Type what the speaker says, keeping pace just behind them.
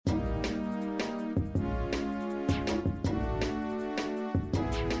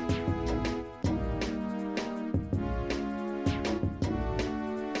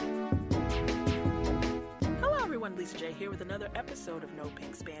Lisa J here with another episode of No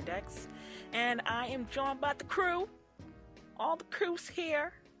Pink Spandex. And I am joined by the crew. All the crew's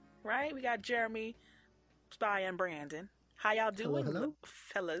here, right? We got Jeremy, Spy, and Brandon. How y'all doing, hello.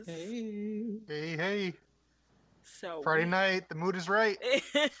 fellas? Hey. So Friday night, the mood is right.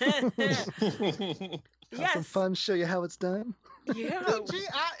 Have some fun, show you how it's done. Yeah.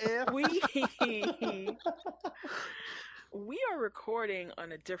 TGIF. We are recording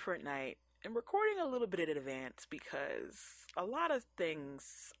on a different night and recording a little bit in advance because a lot of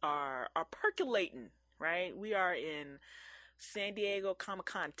things are percolating, right? We are in San Diego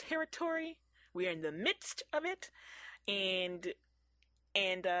Comic-Con territory. We are in the midst of it. And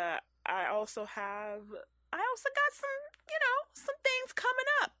I also got some things coming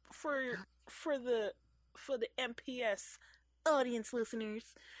up for the MPS audience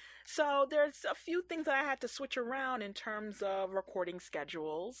listeners. So there's a few things that I had to switch around in terms of recording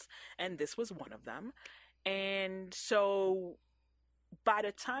schedules, and this was one of them. And so by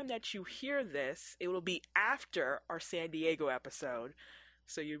the time that you hear this, it will be after our San Diego episode.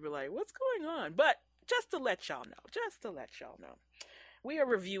 So you'll be like, what's going on? But just to let y'all know, we are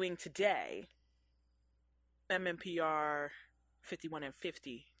reviewing today MMPR 51 and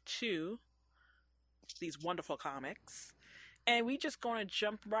 52, these wonderful comics, and we just going to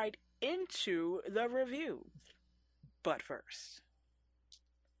jump right into the review. But first,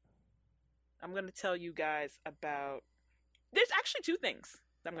 I'm going to tell you guys about, there's actually two things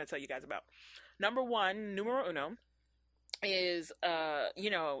that I'm going to tell you guys about. Number one, numero uno, is, you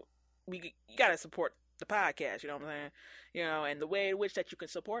got to support the podcast, you know what I'm saying? And the way in which that you can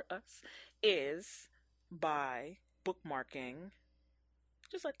support us is by bookmarking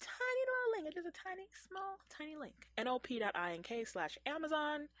just a tiny little link. It is a tiny link.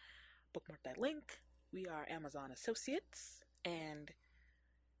 NOP.INK/Amazon. Bookmark that link. We are Amazon associates, and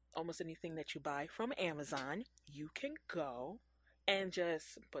almost anything that you buy from Amazon, you can go and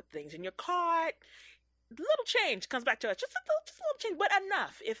just put things in your cart. Little change comes back to us. Just a little change, but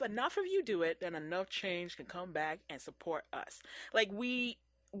enough. If enough of you do it, then enough change can come back and support us. Like we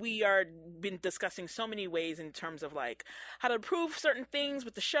are been discussing so many ways in terms of like how to improve certain things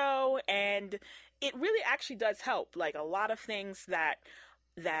with the show, and it really actually does help. Like a lot of things that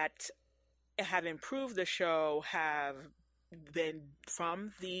have improved the show have been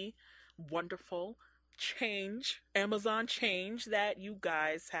from the wonderful Amazon change that you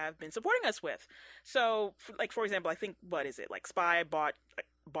guys have been supporting us with. So for example, I think, what is it, like Spy bought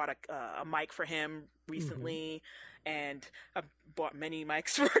a mic for him recently, and I bought many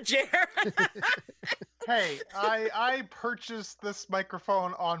mics for Jer. Hey, I purchased this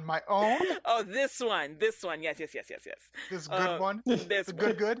microphone on my own. Oh, this one, yes. This good one. This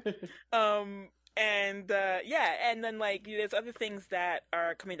good. And then like there's other things that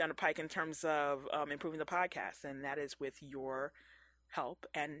are coming down the pike in terms of improving the podcast, and that is with your help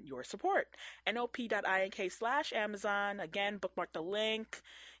and your support. NOP.INK/Amazon. Again, bookmark the link.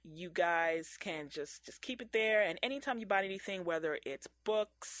 You guys can just keep it there, and anytime you buy anything, whether it's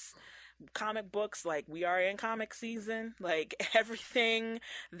books, comic books, like we are in comic season, like everything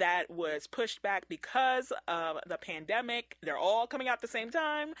that was pushed back because of the pandemic, they're all coming out at the same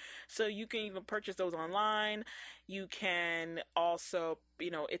time. So you can even purchase those online. You can also,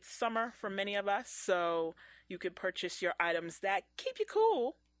 it's summer for many of us, so you can purchase your items that keep you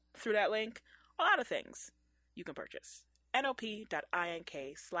cool through that link. A lot of things you can purchase.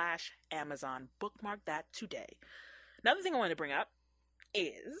 NOP.INK/Amazon. Bookmark that today. Another thing I want to bring up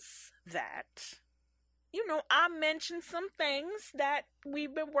is that, I mentioned some things that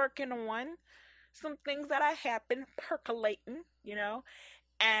we've been working on, some things that I have been percolating,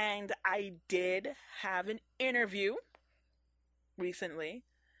 and I did have an interview recently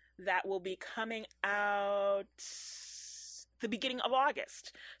that will be coming out the beginning of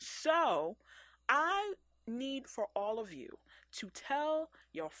August. So I need for all of you to tell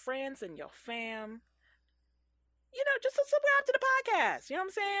your friends and your fam, just to subscribe to the podcast. You know what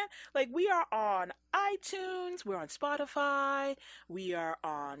I'm saying? Like, we are on iTunes, we're on Spotify, we are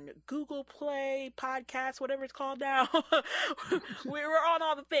on Google Play Podcasts, whatever it's called now. We're on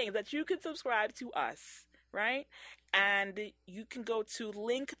all the things that you can subscribe to us, right? And you can go to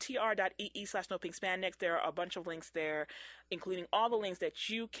linktr.ee/nopinkspandex. There are a bunch of links there, including all the links that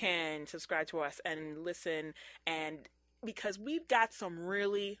you can subscribe to us and listen, and because we've got some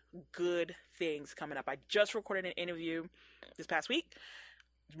really good things coming up. I just recorded an interview this past week.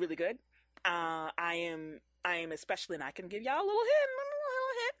 It's really good. I am especially, and I can give y'all a little hint,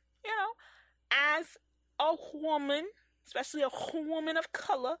 as a woman, especially a woman of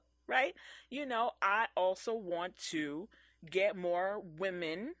color, right? I also want to get more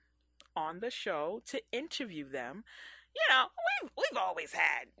women on the show to interview them. You know, we've always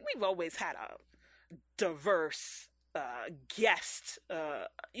had a diverse guest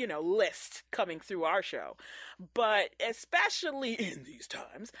list coming through our show, but especially in these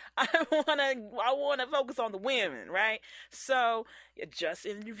times, I want to focus on the women, right? So I just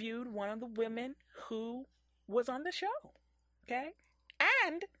interviewed one of the women who was on the show, okay?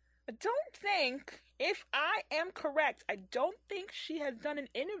 And I don't think, if I am correct, I don't think she has done an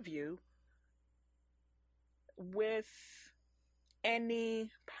interview with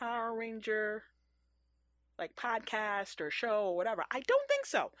any Power Ranger like podcast or show or whatever. I don't think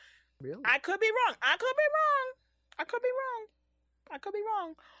so. Really? I could be wrong.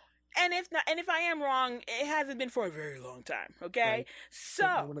 And if I am wrong, it hasn't been for a very long time. Okay, right. So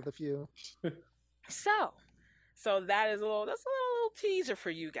certainly one of the few. so that's a little teaser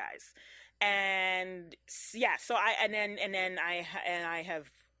for you guys. And yeah, so I have.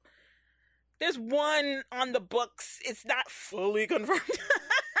 There's one on the books. It's not fully confirmed.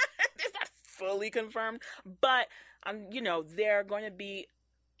 It's not fully confirmed, but there are going to be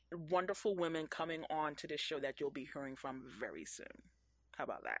wonderful women coming on to this show that you'll be hearing from very soon. How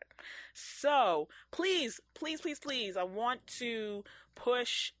about that? So please, I want to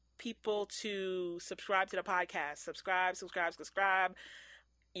push people to subscribe to the podcast. Subscribe. Subscribing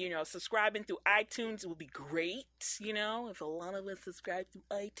through iTunes would be great. If a lot of us subscribe through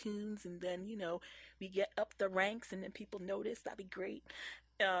iTunes, and then we get up the ranks, and then people notice, that'd be great.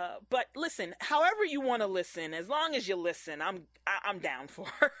 But listen, however you want to listen, as long as you listen, I'm down for.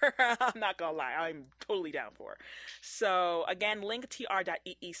 I'm not gonna lie, I'm totally down for. So again,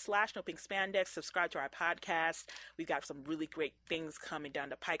 linktr.ee/NoPinkSpandex. Subscribe to our podcast. We've got some really great things coming down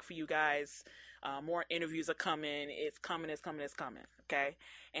the pike for you guys. More interviews are coming. It's coming. Okay.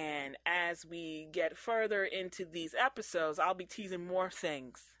 And as we get further into these episodes, I'll be teasing more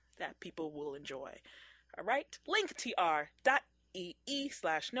things that people will enjoy. All right.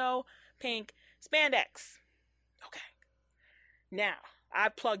 linktr.ee/NoPinkSpandex. Okay. Now,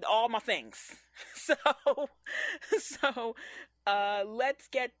 I've plugged all my things. So let's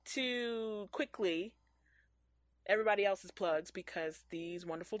get to quickly everybody else's plugs, because these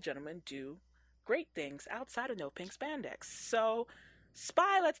wonderful gentlemen do great things outside of No Pink Spandex. So,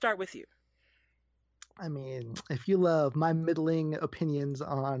 Spy, let's start with you. I mean, if you love my middling opinions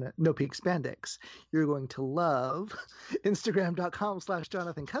on No Pink Spandex, you're going to love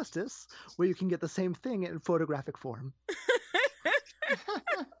Instagram.com/Jonathan Custis, where you can get the same thing in photographic form.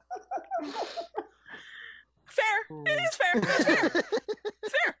 Fair. It is fair.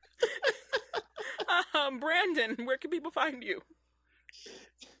 It's fair. Brandon, where can people find you?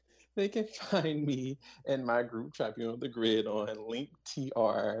 They can find me and my group Tribunal of the Grid on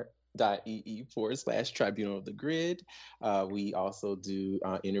linktr.ee/Tribunal of the Grid. We also do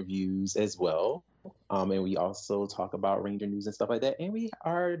interviews as well. And we also talk about Ranger news and stuff like that. And we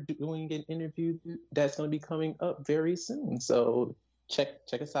are doing an interview that's going to be coming up very soon. So check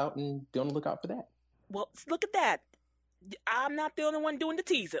us out and be on the lookout for that. Well, look at that. I'm not the only one doing the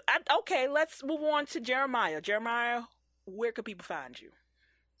teaser. Okay, let's move on to Jeremiah. Jeremiah, where can people find you?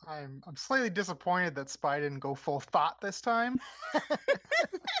 I'm slightly disappointed that Spy didn't go full thought this time.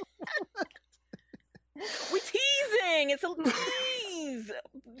 We're teasing. It's a tease.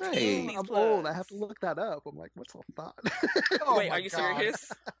 Hey, I'm old. I have to look that up. I'm like, what's a thought? Wait, are you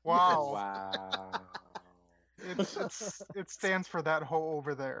serious? Wow. It stands for that hoe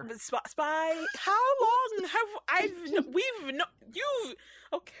over there. Spy, how long have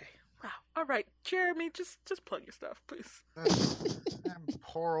okay. Wow. All right, Jeremy, just plug your stuff, please.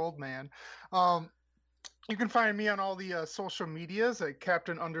 Poor old man. You can find me on all the social medias at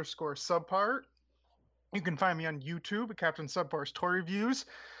Captain_Subpart. You can find me on YouTube at Captain Subpart's Toy Reviews.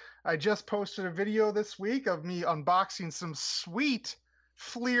 I just posted a video this week of me unboxing some sweet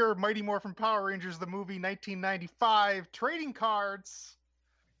Fleer Mighty Morphin Power Rangers, the movie 1995 trading cards.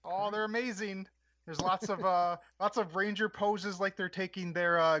 Oh, they're amazing. There's lots of Ranger poses like they're taking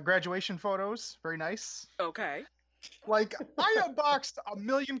their graduation photos. Very nice. Okay. Like, I unboxed 1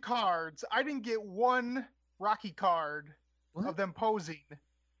 million cards. I didn't get one Rocky card of them posing.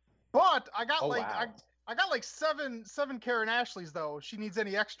 But I got I got like seven Karen Ashleys though. She needs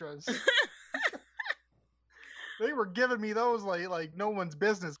any extras. They were giving me those like no one's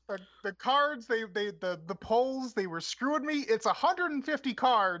business. The cards, the polls, they were screwing me. It's 150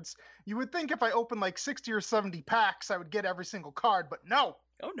 cards. You would think if I opened like 60 or 70 packs, I would get every single card, but no.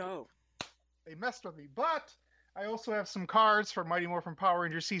 Oh no. They messed with me. But I also have some cards for Mighty Morphin Power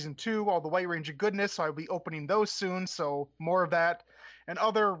Rangers Season 2, all the White Ranger goodness, so I'll be opening those soon, so more of that. And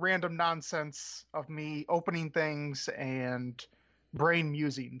other random nonsense of me opening things and brain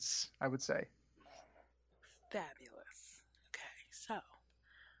musings, I would say. Fabulous. Okay, so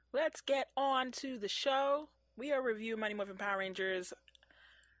let's get on to the show. We are reviewing Mighty Morphin Power Rangers.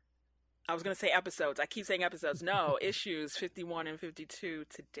 I was going to say episodes. I keep saying episodes. No, issues 51 and 52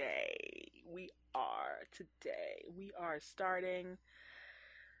 today. We are starting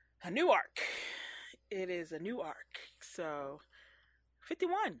a new arc. It is a new arc. So,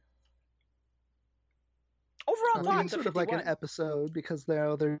 51. Overall thoughts sort of of like an episode because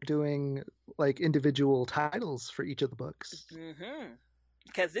they're doing like individual titles for each of the books. Mm-hmm.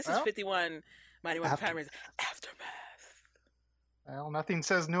 Because this is 51 Mighty Morphin Power Rangers Aftermath. Well, nothing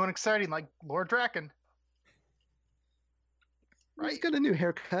says new and exciting like Lord Draken. Right. He's got a new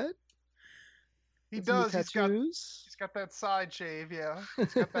haircut. He does. He's got that side shave. Yeah,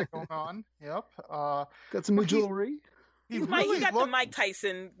 he's got that going on. Yep. Got some new jewelry. He got the Mike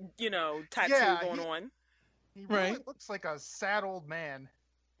Tyson, tattoo going on. He really looks like a sad old man.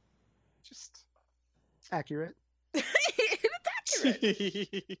 Just accurate. It's accurate.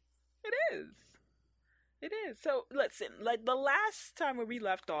 It is. It is. So listen, like the last time when we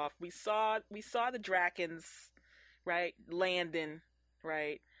left off, we saw the Drakens, right, landing,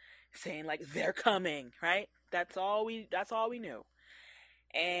 right, saying like they're coming, right. That's all we knew,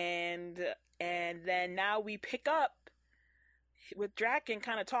 and then now we pick up with Draken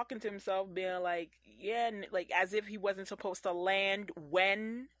kind of talking to himself, being like, yeah, like as if he wasn't supposed to land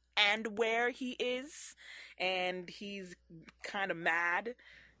when and where he is, and he's kind of mad,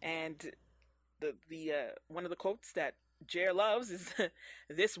 and the one of the quotes that Jer loves is,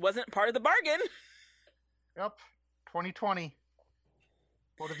 "This wasn't part of the bargain." Yep, 2020,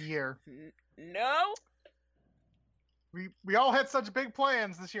 quote of the year. No, we all had such big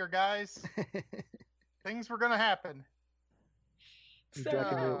plans this year, guys. Things were gonna happen. So,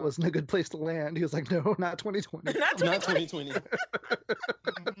 Draken knew it wasn't a good place to land. He was like, "No, not 2020. Not 2020."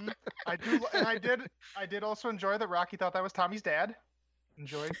 Mm-hmm. I did also enjoy that Rocky thought that was Tommy's dad.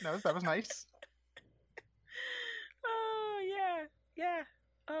 That was nice. Oh yeah.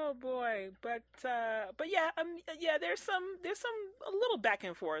 Oh boy, but yeah, there's a little back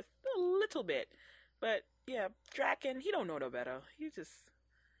and forth, a little bit, but yeah, Draken, he don't know no better.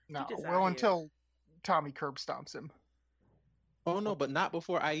 Until Tommy curb stomps him. Oh no, but not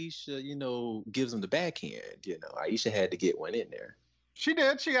before Aisha, gives him the backhand. Aisha had to get one in there. She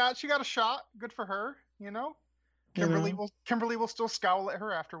did. She got a shot. Good for her. Kimberly will still scowl at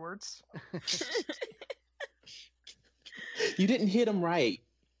her afterwards. You didn't hit him right.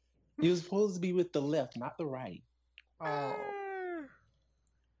 He was supposed to be with the left, not the right. Oh.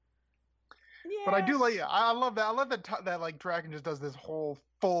 Yeah. But I do like. I love that. I love that like Draken just does this whole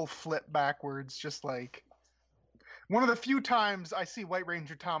full flip backwards, just like one of the few times I see White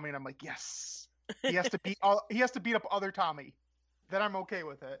Ranger Tommy, and I'm like, yes, he has to beat up other Tommy. Then I'm okay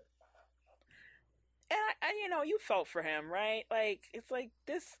with it. And you felt for him, right? Like, it's like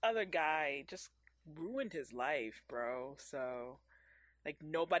this other guy just ruined his life, bro. So, like,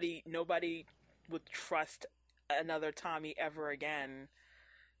 nobody would trust another Tommy ever again.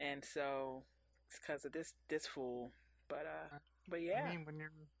 And so, it's because of this fool. But yeah. I mean, when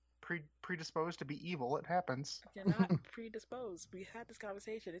you're predisposed to be evil, it happens. You're not predisposed. We had this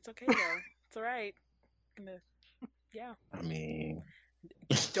conversation. It's okay, though. It's all right. Yeah. I mean...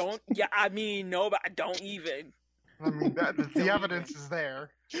 no, but don't even. I mean, the evidence is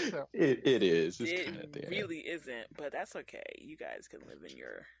there. So. It is. It really isn't, but that's okay. You guys can live in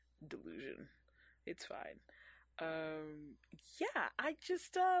your delusion. It's fine. Yeah, I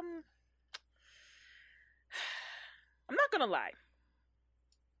just I'm not gonna lie.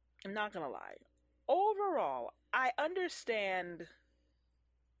 Overall, I understand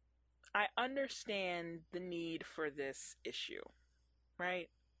the need for this issue, right?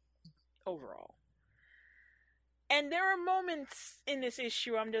 Overall. And there are moments in this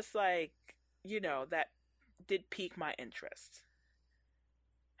issue I'm just like, that did pique my interest.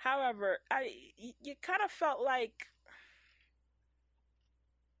 However, you kind of felt like,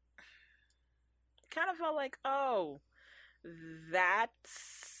 oh,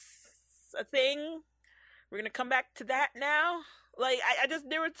 that's a thing? We're going to come back to that now? Like,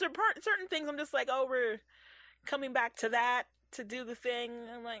 there were certain things I'm just like, oh, we're coming back to that to do the thing.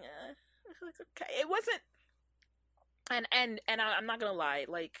 I'm like, okay. It wasn't, and I'm not gonna lie,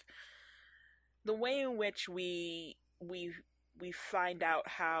 like, the way in which we find out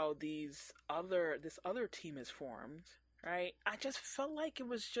how this other team is formed, right? I just felt like it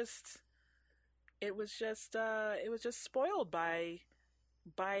was just spoiled by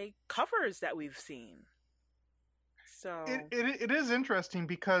covers that we've seen. So it is interesting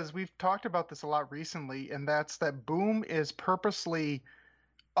because we've talked about this a lot recently, and that's that Boom is purposely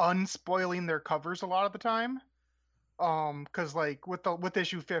unspoiling their covers a lot of the time. Because like with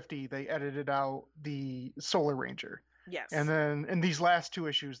issue 50, they edited out the Solar Ranger, yes, and then in these last two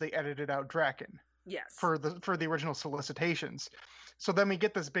issues, they edited out Draken yes, for the original solicitations. So then we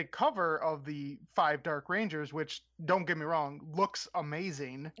get this big cover of the 5 Dark Rangers, which, don't get me wrong, looks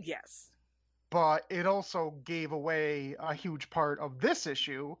amazing. yes, But it also gave away a huge part of this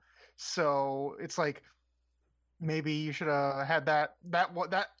issue. So it's like maybe you should have had that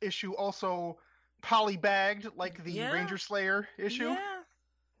issue also polybagged like the Yeah. Ranger Slayer issue. yeah.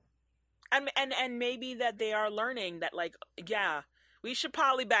 And maybe that they are learning that, like, yeah, we should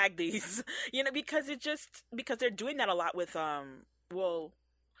polybag these, because because they're doing that a lot with well,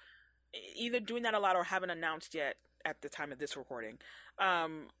 either doing that a lot or haven't announced yet at the time of this recording,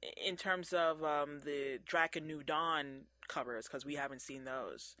 in terms of the Draken New Dawn covers, because we haven't seen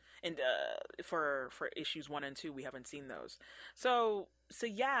those, and for issues 1 and 2 we haven't seen those. So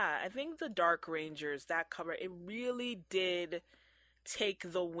yeah, I think the Dark Rangers, that cover, it really did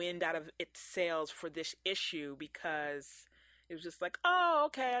take the wind out of its sails for this issue, because it was just like, oh,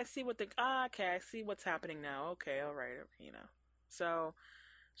 okay, I see I see what's happening now. Okay, all right,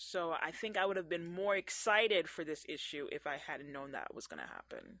 So I think I would have been more excited for this issue if I hadn't known that was going to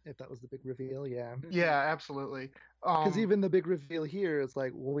happen. If that was the big reveal, yeah. Yeah, absolutely. Because even the big reveal here is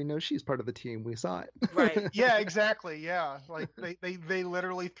like, well, we know she's part of the team. We saw it. Right. Yeah, exactly. Yeah, like they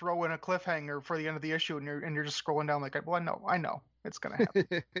literally throw in a cliffhanger for the end of the issue, and you're just scrolling down like, well, I know it's gonna happen.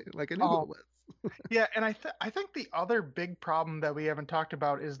 Like I knew what it was. Yeah, and I think the other big problem that we haven't talked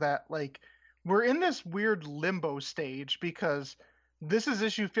about is that, like, we're in this weird limbo stage because this is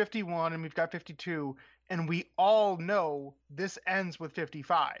issue 51 and we've got 52, and we all know this ends with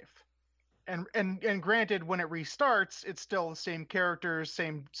 55. And granted, when it restarts, it's still the same characters,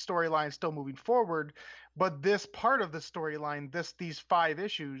 same storyline, still moving forward. But this part of the storyline, these 5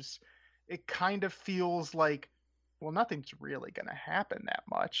 issues, it kind of feels like, well, nothing's really going to happen that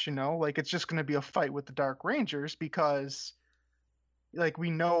much, Like, it's just going to be a fight with the Dark Rangers because, like, we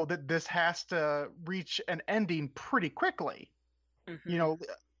know that this has to reach an ending pretty quickly. Mm-hmm.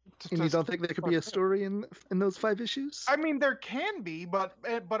 And you don't think there could be a story in those 5 issues? I mean, there can be, but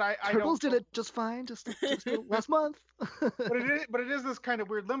I Turtles did it just fine, just last month. but it is this kind of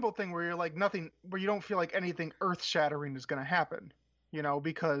weird limbo thing where you're like where you don't feel like anything earth shattering is going to happen,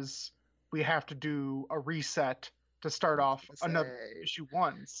 because we have to do a reset to start off another issue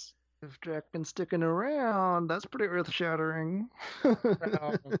 1s. If Draken's sticking around, that's pretty earth shattering. We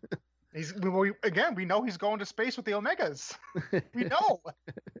know he's going to space with the Omegas. We know.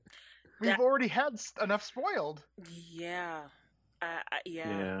 We've already had enough spoiled. Yeah.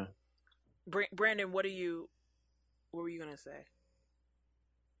 Yeah. Yeah. Brandon, what were you gonna say?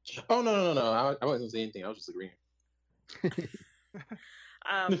 Oh no! I wasn't gonna say anything. I was just agreeing.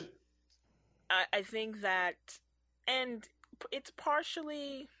 I think that, and it's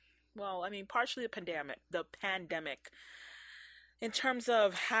partially the pandemic, in terms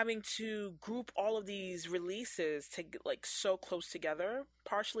of having to group all of these releases to like so close together,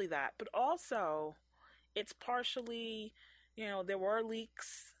 partially that, but also it's partially, there were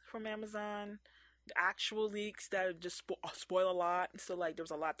leaks from Amazon, actual leaks that just spoil a lot. So like there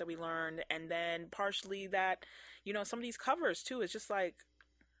was a lot that we learned, and then partially that, some of these covers too, it's just like,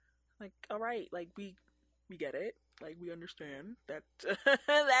 all right, like we get it. Like we understand that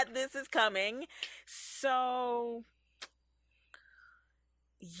that this is coming. So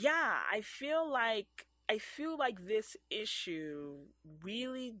yeah, I feel like this issue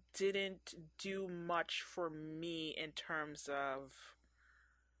really didn't do much for me in terms of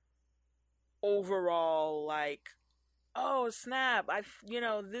overall, like, oh snap,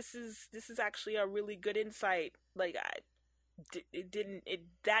 this is actually a really good insight. Like it did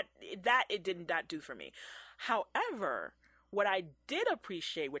not do for me. However, what I did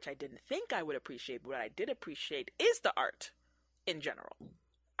appreciate, which I didn't think I would appreciate, but what I did appreciate is the art in general.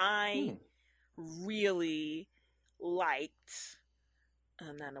 I really liked, I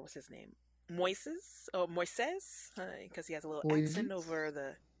don't know what's his name, Moises, because he has a little accent over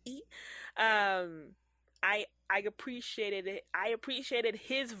the E. I appreciated it. I appreciated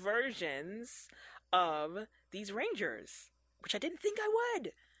his versions of these Rangers, which I didn't think I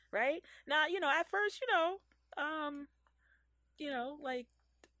would. Right now, at first, like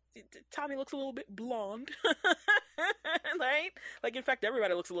Tommy looks a little bit blonde, right? Like, in fact,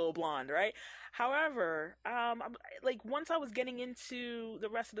 everybody looks a little blonde, right? However, like once I was getting into the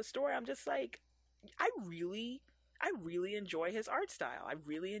rest of the story, I'm just like, I I really enjoy his art style. I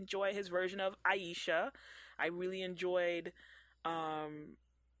really enjoy his version of Aisha. I really enjoyed, I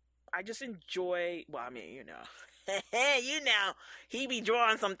just enjoy, well, I mean, you know, he be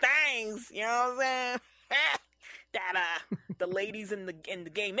drawing some things, you know what I'm saying? That the ladies in the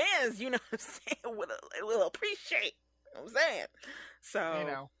game is, you know what I'm saying, will appreciate. You know what I'm saying?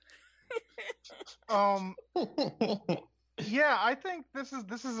 So yeah, I think this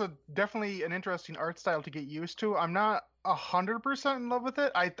is a definitely an interesting art style to get used to. I'm not 100% in love with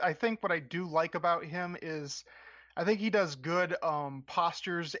it. I think what I do like about him is I think he does good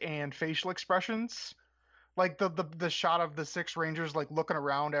postures and facial expressions. Like the shot of the six Rangers like looking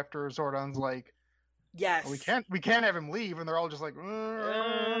around after Zordon's like, yes, oh, we can't have him leave, and they're all just like, really?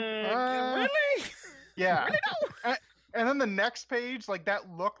 Yeah. Really no? And then the next page, like that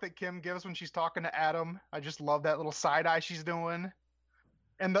look that Kim gives when she's talking to Adam, I just love that little side eye she's doing.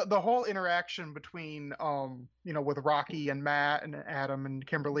 And the whole interaction between with Rocky and Matt and Adam and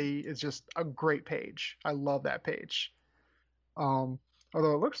Kimberly is just a great page. I love that page.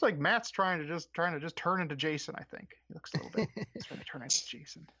 Although it looks like Matt's trying to just turn into Jason, I think. He looks a little bit he's trying to turn into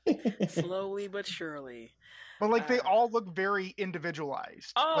Jason. Slowly but surely. But like they all look very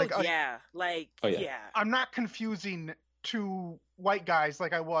individualized. Oh yeah. Yeah. I'm not confusing two white guys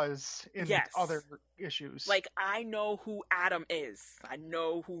like I was in other issues. Like I know who Adam is. I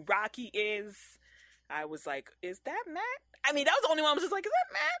know who Rocky is. I was like, is that Matt? I mean, that was the only one I was just like, is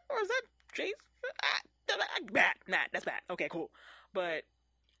that Matt or is that Jason? Matt, that's Matt. Okay, cool. But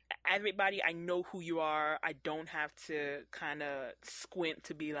everybody, I know who you are. I don't have to kind of squint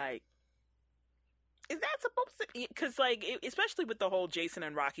to be like, is that supposed to be? Because, like, especially with the whole Jason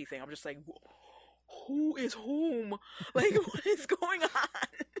and Rocky thing, I'm just like, who is whom? Like, what is going on?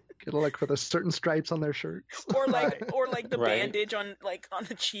 Gotta look for the certain stripes on their shirts. or like the bandage on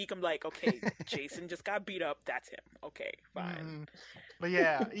the cheek. I'm like, okay, Jason just got beat up. That's him. Okay, fine. But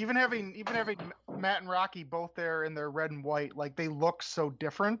yeah, even having Matt and Rocky both there in their red and white, like they look so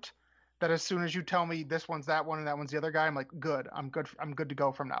different that as soon as you tell me this one's that one and that one's the other guy, I'm like, good. I'm good to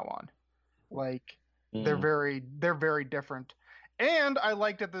go from now on. Like they're very different. And I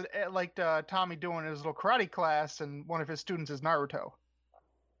liked Tommy doing his little karate class, and one of his students is Naruto.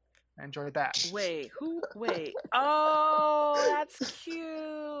 I enjoyed that. Wait, who? Wait. Oh, that's cute.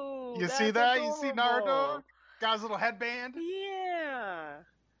 You see that? Adorable. You see Naruto? Got his little headband? Yeah.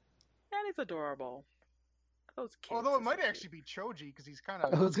 That is adorable. Those kids. Although it might actually be Choji, because he's kind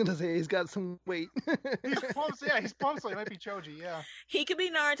of... I was going to say, he's got some weight. He's plump, so he might be Choji, yeah. He could be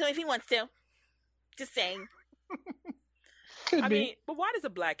Naruto if he wants to. Just saying. I mean, but why does a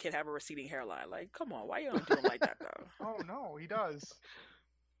black kid have a receding hairline? Like, come on, why you don't do him like that, though? Oh, no, he does.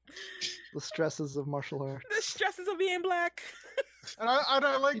 The stresses of martial arts. The stresses of being black. And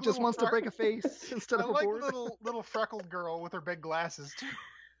I like. He just wants to break a face instead of a board. I like little freckled girl with her big glasses too.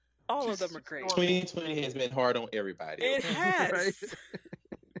 All of them are great. 2020 has been hard on everybody. It has. Right?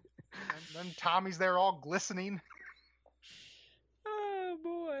 And then Tommy's there all glistening. Oh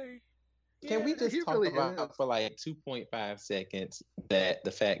boy. Can we just talk about for like 2.5 seconds that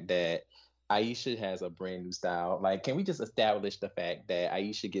the fact that Aisha has a brand new style? Like, can we just establish the fact that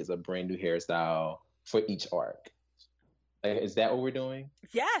Aisha gets a brand new hairstyle for each arc? Like, is that what we're doing?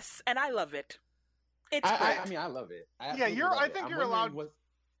 Yes, and I love it. It's great. I mean, I love it. I think you're allowed.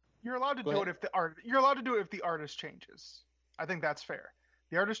 You're allowed to do it if you're allowed to do it if the artist changes. I think that's fair.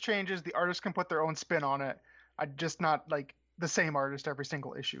 The artist changes. The artist can put their own spin on it. I just not like the same artist every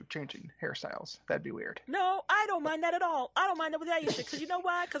single issue changing hairstyles. That'd be weird. No, I don't mind that at all. I don't mind that with Aisha because you know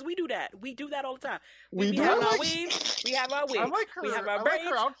why? Because we do that. We do that all the time. We have our weaves. We have our wigs. I like her, we have our braids.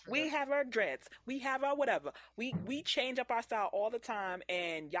 Like we have our dreads. We have our whatever. We change up our style all the time,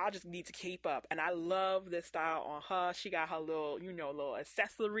 and y'all just need to keep up. And I love this style on her. She got her little, little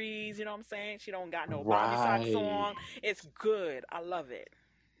accessories. You know what I'm saying? She don't got no body socks on. It's good. I love it.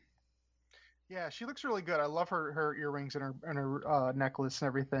 Yeah, she looks really good. I love her earrings and her necklace and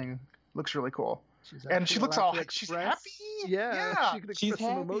everything. Looks really cool. And she looks all she's happy. Yeah. She can express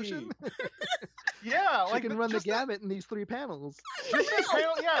some emotion. Yeah, she can run the gamut in these 3 panels.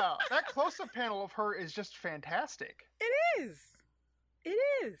 That close-up panel of her is just fantastic. It is.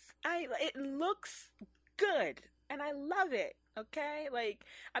 It looks good, and I love it. Okay,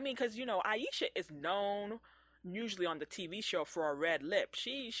 because Aisha is known usually on the TV show for a red lip.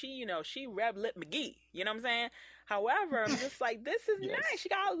 She red lip McGee. You know what I'm saying? However, I'm just like, this is nice. She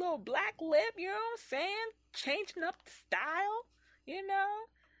got a little black lip, you know what I'm saying? Changing up the style,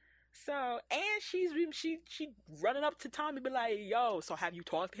 So, and she running up to Tommy, be like, yo, so have you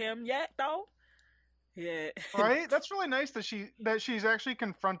talked to him yet, though? Yeah. Right? That's really nice that she's actually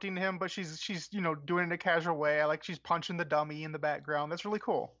confronting him, but she's doing it in a casual way. I like she's punching the dummy in the background. That's really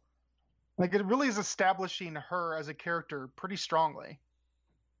cool. Like it really is establishing her as a character pretty strongly.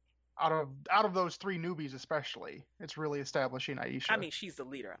 Out of those three newbies, especially, it's really establishing Aisha. I mean, she's the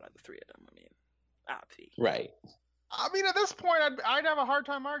leader out of the three of them. I mean, obviously. Right. I mean, at this point, I'd have a hard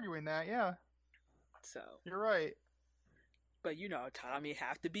time arguing that. Yeah. So you're right. But Tommy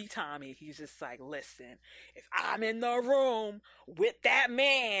have to be Tommy. He's just like, listen, if I'm in the room with that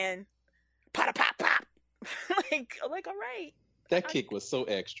man, pop pop pop, like all right. That kick was so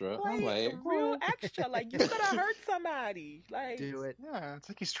extra. I'm like, real extra. Like you could have hurt somebody. Like do it. Yeah, it's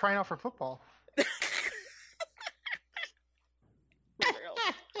like he's trying out for football.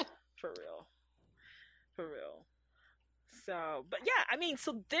 For real. So, but yeah, I mean,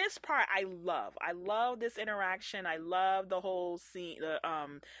 so this part I love this interaction. I love the whole scene,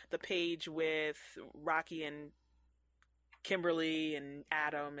 the page with Rocky and Kimberly and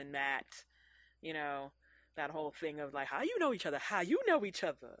Adam and Matt, that whole thing of like, how you know each other, and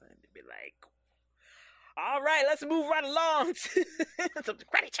they'd be like, all right, let's move right along to some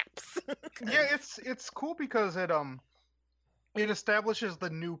karate chops. Yeah, it's cool because it establishes the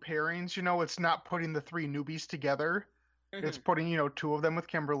new pairings. It's not putting the three newbies together. Mm-hmm. It's putting, two of them with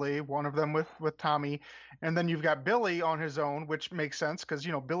Kimberly, one of them with Tommy, and then you've got Billy on his own, which makes sense because,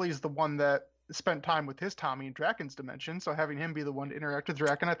 Billy's the one that spent time with his Tommy in Draken's dimension, so having him be the one to interact with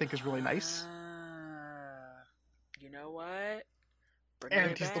Draken, I think is really nice. You know what?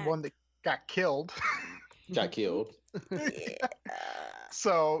 And he's the one that got killed. Yeah.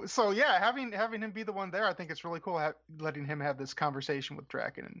 So yeah, having him be the one there, I think it's really cool. Letting him have this conversation with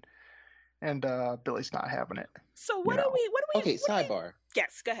Draken and Billy's not having it. So what do we? Okay, sidebar.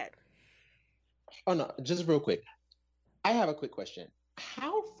 Yes, go ahead. Oh no, just real quick. I have a quick question.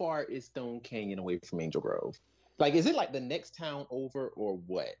 How far is Stone Canyon away from Angel Grove? Like, is it like the next town over or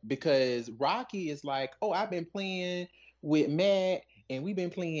what? Because Rocky is like, oh, I've been playing with Matt and we've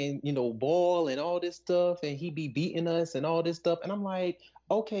been playing, ball and all this stuff, and he be beating us and all this stuff. And I'm like,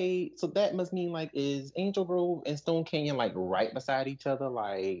 okay, so that must mean like, is Angel Grove and Stone Canyon like right beside each other?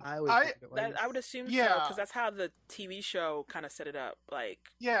 Like, I would assume so, because that's how the TV show kind of set it up. Like,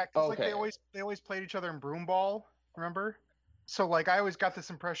 yeah, because like they always played each other in broom ball. Remember? So like, I always got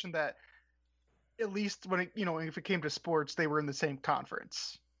this impression that at least when it, if it came to sports, they were in the same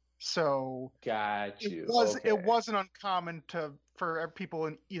conference. So got you. It wasn't uncommon for people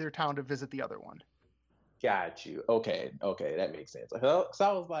in either town to visit the other one. Got you. Okay, that makes sense. So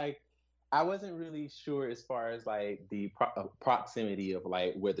I was like, I wasn't really sure as far as like the proximity of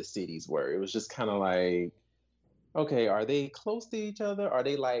like where the cities were. It was just kind of like, okay, are they close to each other? Are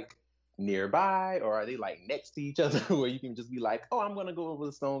they like nearby, or are they like next to each other where you can just be like, oh, I'm gonna go over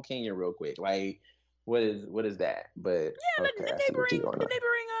to Stone Canyon real quick? Like, what is that? But yeah, the neighboring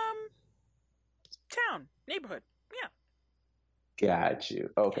town neighborhood. Yeah. Got you.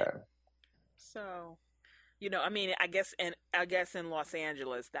 Okay. So, I mean, I guess in Los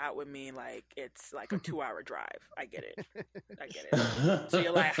Angeles that would mean like it's like a 2-hour drive. I get it. So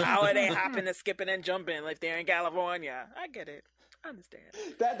you're like, how are they hopping and skipping and jumping if they're in California? I get it. I understand.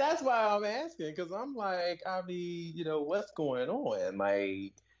 That's why I'm asking, because I'm like, I mean, what's going on?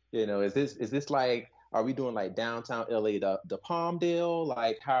 Like, is this like, are we doing like downtown LA the Palmdale?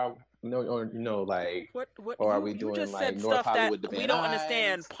 Like how like what or are we doing just like said North stuff Hollywood? That we don't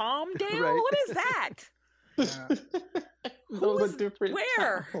understand. Palmdale? Right. What is that? Those are different.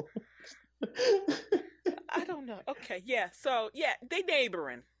 Where? I don't know. Okay, yeah. So yeah, they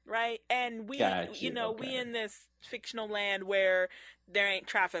neighboring, right? And we, we in this fictional land where there ain't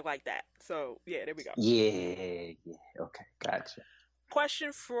traffic like that. So yeah, there we go. Yeah. Okay, gotcha.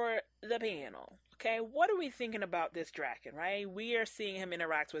 Question for the panel. Okay, what are we thinking about this Draken, right? We are seeing him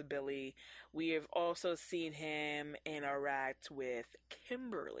interact with Billy. We have also seen him interact with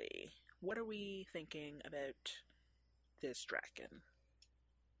Kimberly. What are we thinking about this Draken?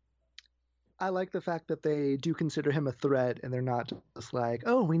 I like the fact that they do consider him a threat and they're not just like,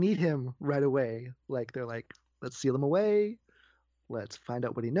 oh, we need him right away. Like, they're like, let's seal him away. Let's find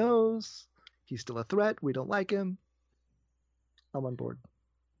out what he knows. He's still a threat. We don't like him. I'm on board.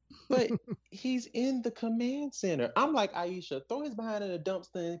 But he's in the command center. I'm like, Aisha, throw his behind in a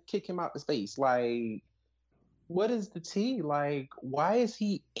dumpster and kick him out the space. Like, what is the tea? Like, why is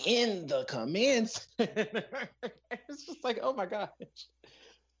he in the command center? It's just like, oh my gosh.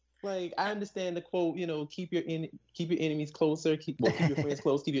 Like, I understand the quote, keep your enemies closer, keep your friends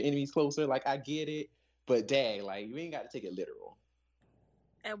close, keep your enemies closer. Like, I get it, but dang, like, you ain't got to take it literal.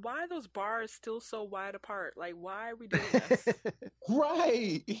 And why are those bars still so wide apart? Like, why are we doing this?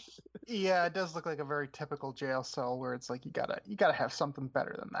 Right. Yeah, it does look like a very typical jail cell where it's like you gotta have something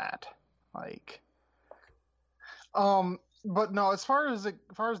better than that. Like, but no, as far as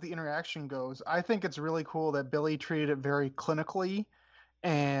the interaction goes, I think it's really cool that Billy treated it very clinically,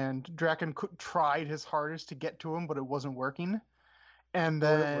 and Draken tried his hardest to get to him, but it wasn't working. And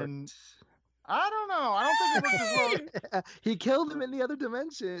Well, it then worked. I don't know. I don't think it worked as well. He killed him in the other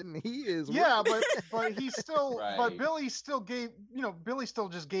dimension. He is. Yeah, but he still, but Right. Billy still gave, Billy still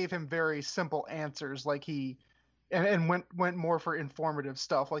just gave him very simple answers, like and went more for informative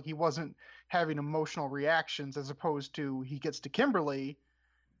stuff. Like he wasn't having emotional reactions, as opposed to he gets to Kimberly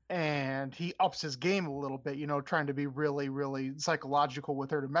and he ups his game a little bit, trying to be really, really psychological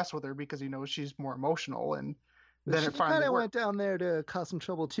with her to mess with her because he knows she's more emotional, and But then she it finally kind of worked. went down there to cause some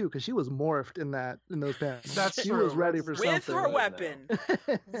trouble too, because she was morphed in those panels. That's she true. was ready for With something. her weapon,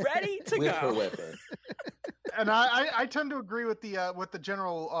 ready to With go. her weapon. And I tend to agree with the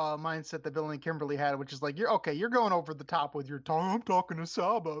general mindset that Billy and Kimberly had, which is like, you're going over the top with your tongue. I'm talking to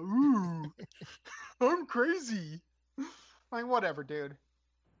Saba. Ooh, I'm crazy. Like, whatever, dude.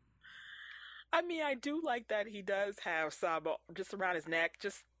 I mean, I do like that he does have Saba just around his neck,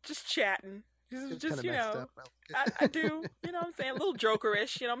 just chatting. It's Just kinda messed up. I like it. I do. You know what I'm saying? A little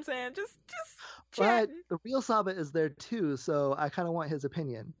jokerish. You know what I'm saying? Just But chatting. the real Saba is there too, so I kind of want his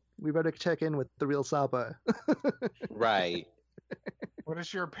opinion. We better check in with the real Saba. Right. What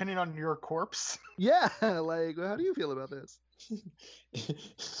is your opinion on your corpse? Yeah, like, how do you feel about this?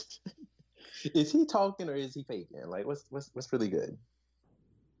 Is he talking or is he faking? Like, what's really good?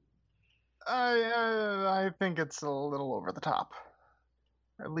 I think it's a little over the top,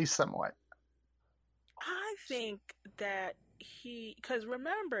 at least somewhat. I think that because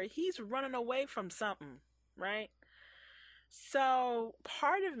remember, he's running away from something, right? So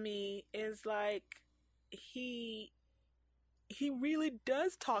part of me is like, he really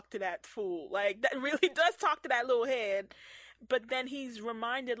does talk to that fool. Like, that really does talk to that little head. But then he's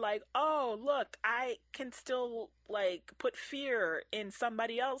reminded, like, oh, look, I can still, like, put fear in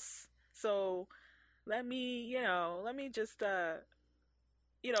somebody else. So let me just, go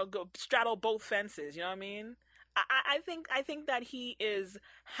straddle both fences. You know what I mean? I think that he is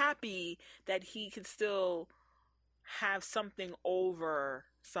happy that he can still have something over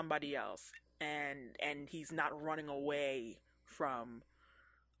somebody else, and he's not running away from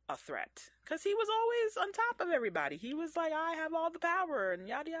a threat, because he was always on top of everybody. He was like, I have all the power, and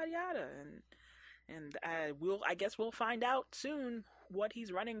yada yada yada, and I guess we'll find out soon what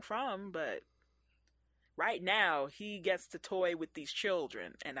he's running from. But right now he gets to toy with these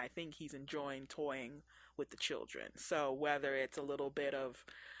children, and I think he's enjoying toying with the children. So whether it's a little bit of,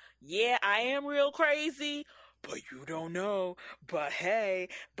 yeah, I am real crazy, but you don't know, but hey,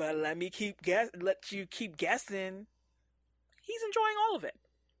 but let you keep guessing, he's enjoying all of it.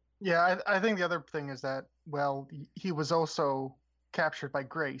 Yeah, I think the other thing is that, well, he was also captured by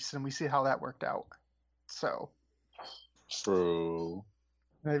Grace, and we see how that worked out. So True.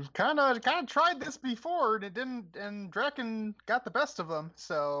 they've kind of tried this before, and it didn't. And Draken got the best of them.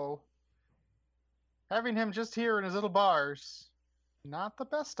 So having him just here in his little bars, not the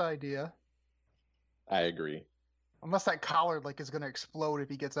best idea. I agree. Unless that collar is gonna explode if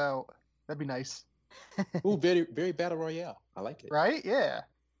he gets out. That'd be nice, Ooh, very, very battle royale. I like it. right? Yeah,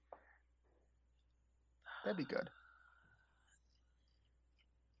 that'd be good.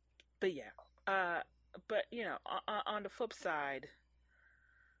 But yeah, but on the flip side,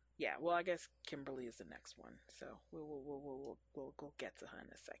 yeah. Well, I guess Kimberly is the next one, so we'll get to her in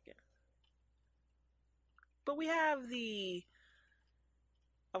a second. But we have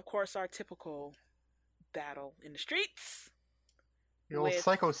of course, our typical battle in the streets. The old With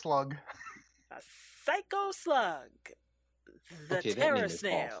Psycho Slug. a Psycho Slug, the Okay, that Terror name is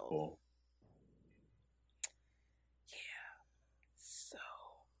Snail. awful. So,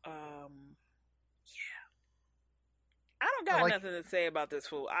 I don't got nothing to say about this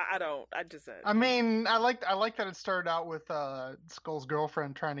fool. I don't. I just. I mean, I like that it started out with Skull's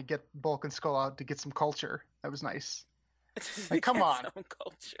girlfriend trying to get Bulk and Skull out to get some culture. That was nice. Like, come get on. some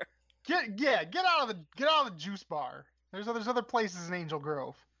culture. Get out of the juice bar. There's other places in Angel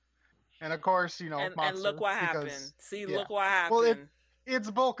Grove, and of course, And monster, look what because happened. See, yeah. look what happened. Well, it's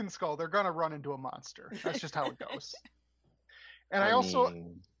Bulk and Skull. They're gonna run into a monster. That's just how it goes. And I also,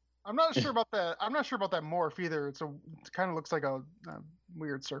 mean, I'm not sure about that. I'm not sure about that morph either. It kind of looks like a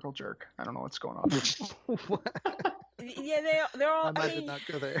weird circle jerk. I don't know what's going on. Yeah, they're all. I might mean, did not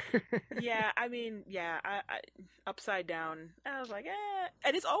go there. yeah, I mean, yeah, I upside down. I was like,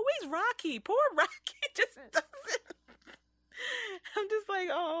 and it's always Rocky. Poor Rocky just doesn't. I'm just like,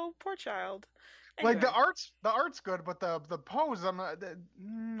 oh, poor child. Like Anyway, the art's good, but the pose,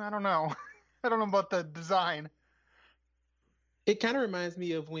 I don't know. I don't know about the design. It kind of reminds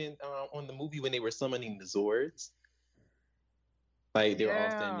me of when on the movie when they were summoning the Zords, like they were all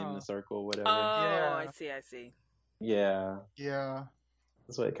standing in Yeah. a circle, or whatever. oh, Yeah. I see. Yeah, Yeah,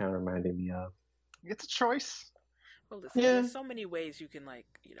 that's what it kind of reminded me of. it's a choice. Well, listen, Yeah. there's so many ways you can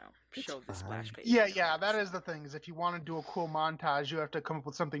It's show the splash fine. page. Yeah, that is the thing. Is if you want to do a cool montage, you have to come up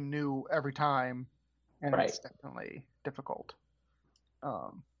with something new every time, and it's definitely difficult.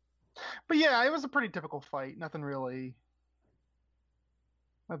 But yeah, it was a pretty typical fight. Nothing really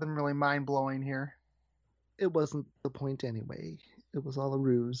mind blowing here. It wasn't the point anyway. It was all a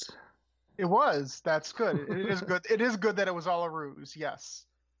ruse. It was. That's good. It is good. It is good that it was all a ruse. Yes.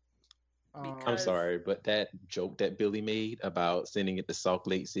 I'm Because- sorry, but that joke that Billy made about sending it to Salt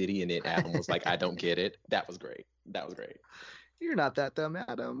Lake City and then Adam was like, I don't get it. That was great. That was great. You're not that dumb,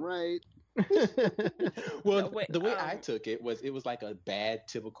 Adam, right? Well, No, wait, the way I took it was like a bad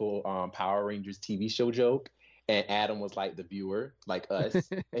typical Power Rangers TV show joke. And Adam was like the viewer, like us.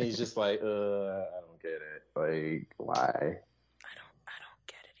 And he's just like, I don't get it. Like, why? I don't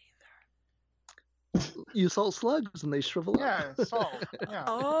get it either. You salt slugs and they shrivel Yeah. up. Salt. Yeah.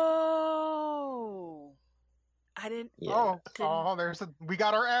 Oh, I didn't. Yeah. We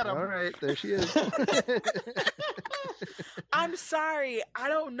got our Adam. All right, there she is. I'm sorry. I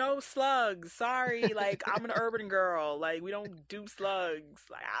don't know slugs. Sorry. Like, I'm an urban girl. Like, we don't do slugs.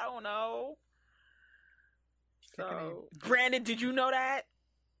 Like, I don't know. So, Brandon, did you know that?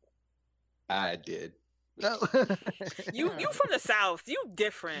 I did. No. You from the South. You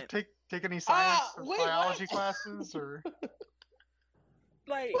different. Take any science or wait, biology what? classes or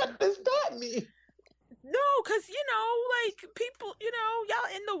Like, What does that mean? no, because, like, people,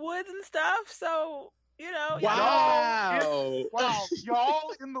 y'all in the woods and stuff. So, y'all. Wow. wow,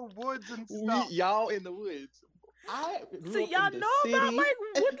 y'all in the woods and stuff. Y'all in the woods. I grew So up y'all in the know city. about like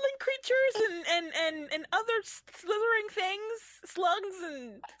woodland creatures and other slithering things, slugs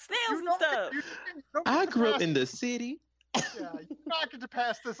and snails and stuff. You don't I get to grew up pass- in the city. Yeah, you not get to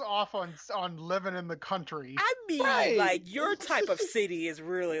pass this off on living in the country. I mean, Right. like your type of city is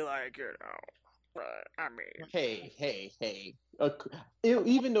really like but I mean, Hey.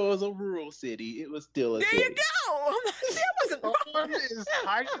 Even though it was a rural city, it was still a there city. you go. I'm not saying I wasn't wrong. Someone is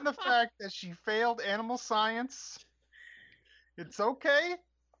hiding the fact that she failed animal science. It's okay.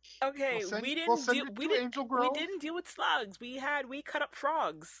 Okay, We'll send- we we'll didn't send deal. it We to didn't. Angel We Grove. didn't deal with slugs. We cut up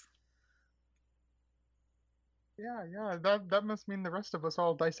frogs. Yeah. That must mean the rest of us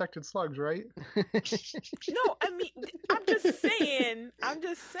all dissected slugs, right? No, I mean, I'm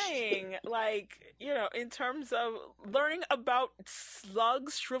just saying, like, in terms of learning about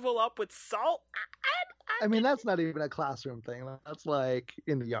slugs shrivel up with salt. I mean, that's not even a classroom thing. That's like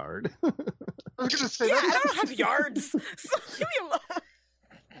in the yard. I was gonna say Yeah, that, I don't have yards, so leave me alone.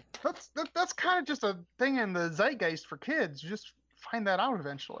 that's kind of just a thing in the zeitgeist for kids. You just find that out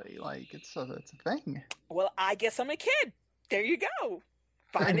eventually. Like it's a thing. Well, I guess I'm a kid. There you go.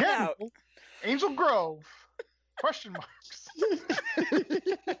 Find it Again, out. Angel Grove? Question marks.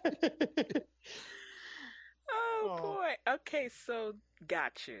 Oh Oh. boy. Okay, so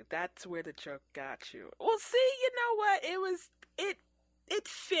got you. That's where the joke got you. Well, see, you know what? It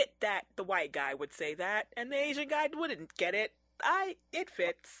fit that the white guy would say that, and the Asian guy wouldn't get it. It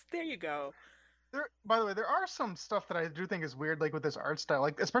fits. There you go. By the way, there are some stuff that I do think is weird, like with this art style,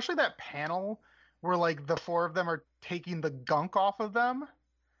 like especially that panel where like the four of them are taking the gunk off of them.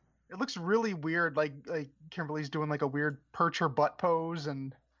 It looks really weird, like Kimberly's doing like a weird perch her butt pose,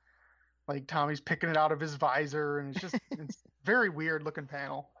 and like Tommy's picking it out of his visor, and it's just it's very weird looking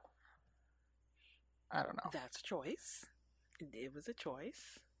panel. I don't know. That's a choice. It was a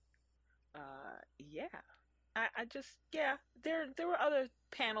choice. Yeah. I just, yeah, there were other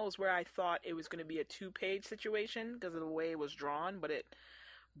panels where I thought it was going to be a 2-page situation because of the way it was drawn, but it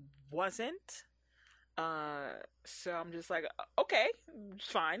wasn't. So I'm just like, okay, it's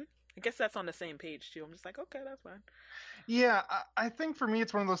fine. I guess that's on the same page too. I'm just like, okay, that's fine. Yeah, I think for me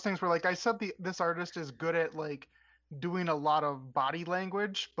it's one of those things where like I said this artist is good at like doing a lot of body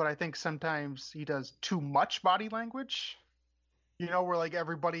language, but I think sometimes he does too much body language. You know, where like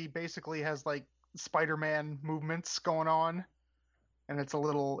everybody basically has like Spider-Man movements going on, and it's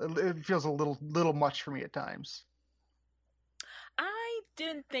it feels a little much for me at times. I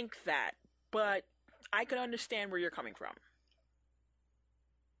didn't think that, but I could understand where you're coming from.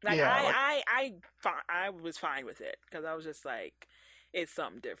 Like, Yeah, I was fine with it because I was just like, it's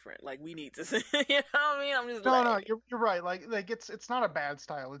something different. Like, we need to, you know what I mean? I'm just No, you're right. Like it's not a bad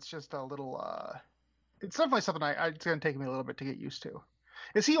style. It's just a little. It's definitely something it's gonna take me a little bit to get used to.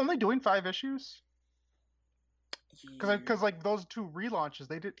 Is he only doing 5 issues? Yeah. Because like those 2 relaunches,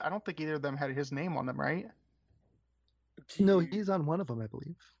 they did. I don't think either of them had his name on them, right? No, he's on one of them, I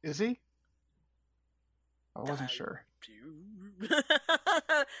believe. Is he? I wasn't sure.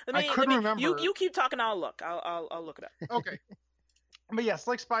 I couldn't remember. You keep talking. I'll look. I'll look it up. Okay. But yes,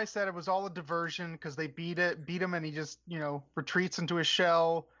 like Spy said, it was all a diversion because they beat him, and he just, retreats into his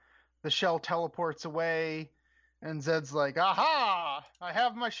shell. The shell teleports away, and Zed's like, "Aha! I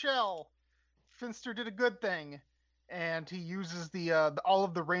have my shell. Finster did a good thing," and he uses all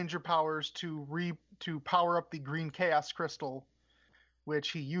of the Ranger powers to power up the Green Chaos Crystal,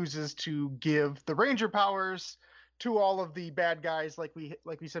 which he uses to give the Ranger powers to all of the bad guys, like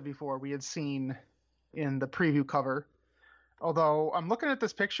we said before, we had seen in the preview cover. Although I'm looking at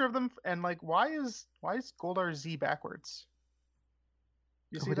this picture of them, and like, why is Goldar Z backwards?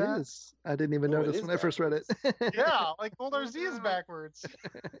 You see that? It is. I didn't even notice when I first read it. Yeah, like Goldar Z is backwards.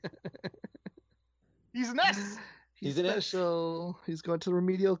 He's an S. He's special. He's going to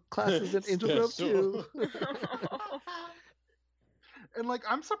remedial classes in Angel Grove too. And like,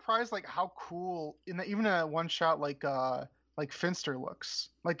 I'm surprised like how cool even in a one shot like Finster looks.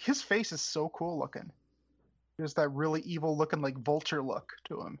 Like his face is so cool looking. There's that really evil looking like vulture look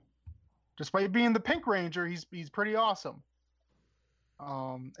to him. Despite being the Pink Ranger, he's pretty awesome.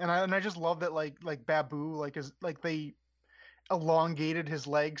 And I just love that like Babu is like they elongated his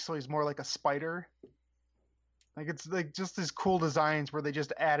legs so he's more like a spider. Like it's like just these cool designs where they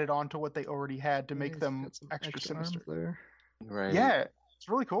just added on to what they already had to make them extra sinister. There. Right. Yeah, it's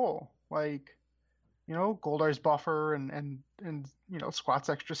really cool. Like, Goldar's buffer and Squat's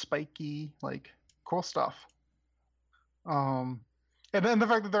extra spiky, like cool stuff. And then the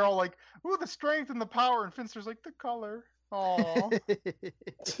fact that they're all like, "Ooh, the strength and the power," and Finster's like, "The color." Aww.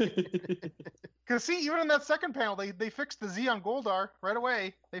 Because see, even in that second panel, they fixed the Z on Goldar right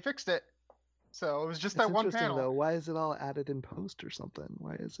away. They fixed it. So it was just that one panel. Though. Why is it all added in post or something?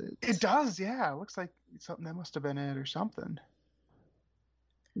 Why is it? It does, yeah. It looks like something that must have been it or something.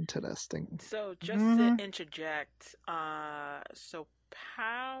 Interesting. So just to interject, so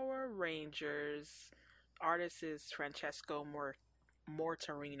Power Rangers artist is Francesco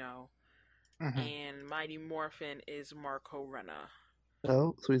Mortarino, and Mighty Morphin is Marco Renna.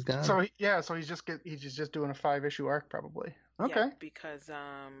 Oh, so he's gone. So he's just doing a 5-issue arc probably. Okay. Yeah, because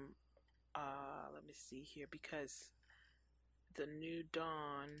let me see here, because the New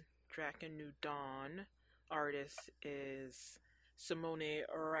Dawn, Draken New Dawn artist is Simone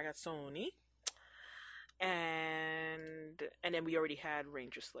Ragazzoni, and then we already had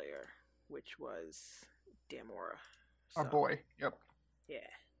Ranger Slayer, which was Damora. Our boy. Yep. Yeah.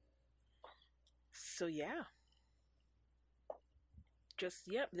 So yeah. Just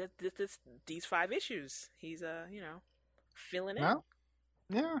these 5 issues. He's filling in. Well,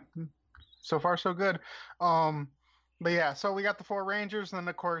 yeah. So far so good. But yeah, so we got the 4 Rangers, and then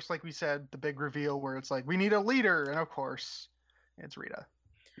of course, like we said, the big reveal where it's like we need a leader, and of course, it's Rita.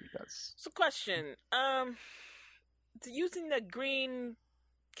 So question, using the Green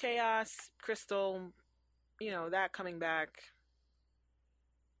Chaos Crystal, that coming back,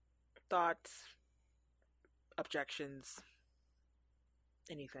 thoughts, objections,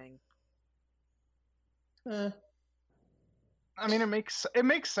 anything? I mean, it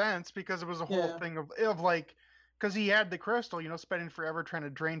makes sense because it was a whole thing of like, because he had the crystal, spending forever trying to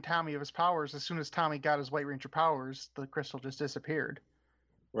drain Tommy of his powers. As soon as Tommy got his White Ranger powers, the crystal just disappeared.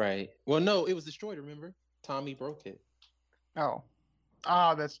 Right. Well, no, it was destroyed. Remember, Tommy broke it. Oh,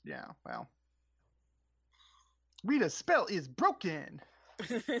 well, Rita's spell is broken.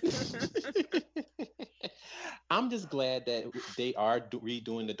 I'm just glad that they are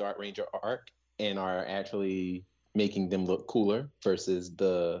redoing the Dark Ranger arc and are actually making them look cooler versus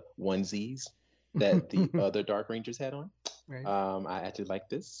the onesies that the other Dark Rangers had on. Right. I actually like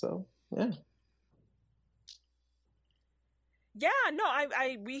this, so yeah. Yeah, no,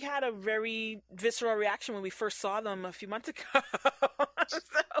 we had a very visceral reaction when we first saw them a few months ago.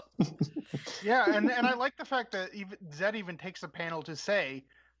 Yeah, and I like the fact that Zed even takes a panel to say,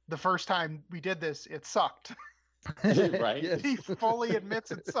 the first time we did this, it sucked. Right? Yes. He fully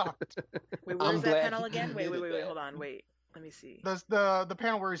admits it sucked. Wait, where's that panel again? Wait, hold on, wait. Let me see. The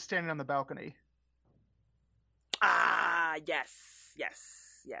panel where he's standing on the balcony. Ah, yes.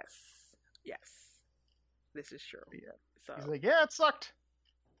 This is true. Yeah. So he's like, yeah, it sucked.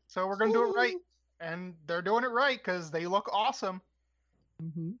 So we're gonna do it right, and they're doing it right because they look awesome.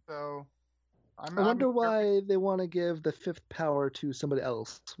 Mm-hmm. So I wonder why they want to give the fifth power to somebody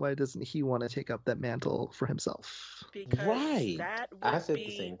else. Why doesn't he want to take up that mantle for himself? Because Right. that I would said the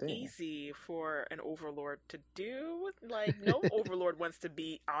be same thing. easy for an overlord to do. Like no overlord wants to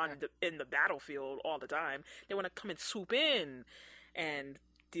be in the battlefield all the time. They want to come and swoop in and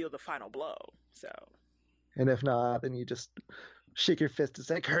deal the final blow. So And if not, then you just shake your fist and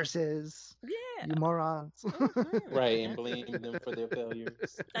say curses. yeah, You morons. Mhm. Right, and blame them for their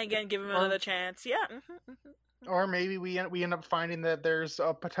failures. Again, give him another chance. Yeah. Or maybe we end up finding that there's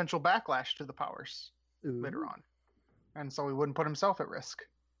a potential backlash to the powers Ooh. later on, and so he wouldn't put himself at risk.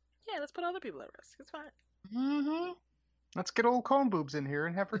 Yeah, let's put other people at risk. It's fine. Mm-hmm. Let's get old Cone Boobs in here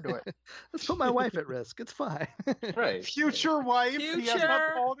and have her do it. Let's put my wife at risk. It's fine. Right. Future wife. He has Future.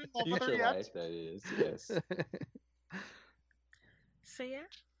 not fallen in love with her Future yet. wife, that is. Yes. So yeah.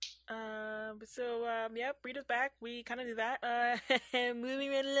 Yep, Rita's back. We kind of do that. Moving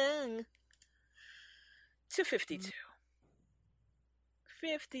right along to 52.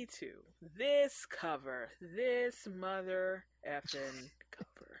 52. This cover. This mother effing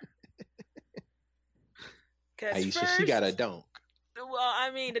cover. Aisha, she got a dunk. Well,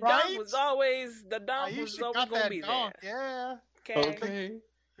 I mean, the Right? dunk was always Aisha got gonna that be dunk, there. yeah. Okay.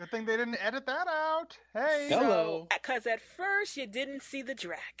 Good thing they didn't edit that out. Hey. Hello. Because at first you didn't see the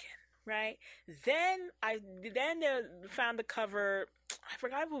dragon, right? Then they found the cover. I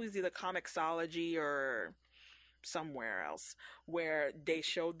forgot if it was either Comixology or somewhere else where they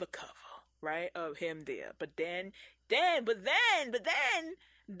showed the cover, right, of him there. But then there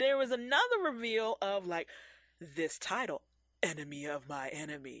was another reveal of like this title. Enemy of my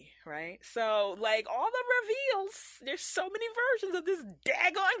enemy, right? So, like, all the reveals, there's so many versions of this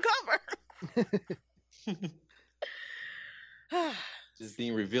daggone cover. Just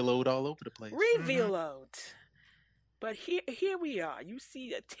being revealed all over the place. Revealed. But here we are. You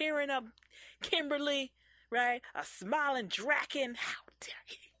see a tearing up Kimberly, right? A smiling dragon. How dare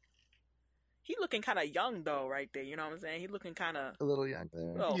he? He looking kind of young, though, right there. You know what I'm saying? He looking kind of... A little young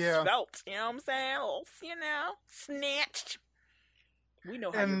there. Svelte. You know what I'm saying? A little, snatched. We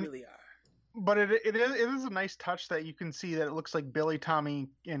know how you really are. But it is a nice touch that you can see that it looks like Billy, Tommy,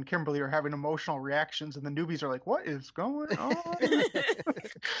 and Kimberly are having emotional reactions, and the newbies are like, "What is going on?"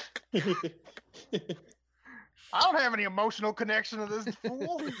 I don't have any emotional connection to this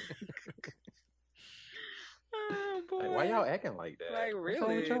fool. Oh boy! Like, why y'all acting like that? Like What's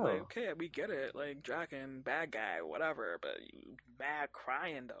wrong with really? y'all? Like, okay, we get it. Like dragon, bad guy, whatever. But you mad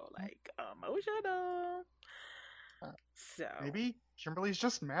crying though, like emotional. So Maybe Kimberly's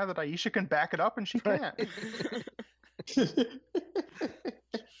just mad that Aisha can back it up and she can't.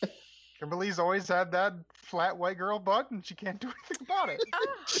 Kimberly's always had that flat white girl butt and she can't do anything about it.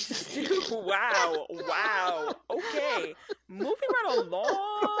 Dude, wow. Okay, moving right along.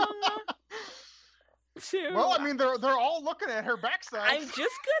 Well, I mean, they're all looking at her backside. I'm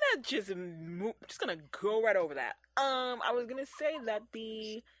just gonna go right over that. I was gonna say that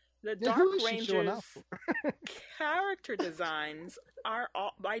the Dark Rangers character designs are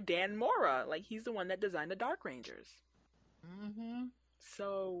all by Dan Mora. Like, he's the one that designed the Dark Rangers. Mm-hmm.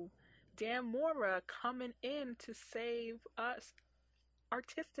 So Dan Mora coming in to save us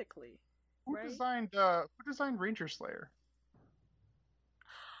artistically. Who right? designed Ranger Slayer?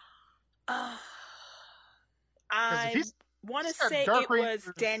 I want to say it was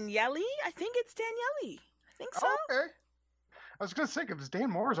Daniele. I think it's Daniele. I think so. Oh, okay. I was gonna say, because Dan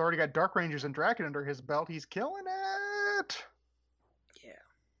Moore's already got Dark Rangers and Draken under his belt, he's killing it. Yeah.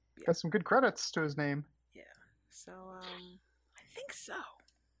 Got some good credits to his name. Yeah. So I think so.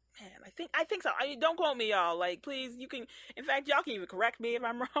 Man, I think so. I mean, don't quote me, y'all. Like, please, you can. In fact, y'all can even correct me if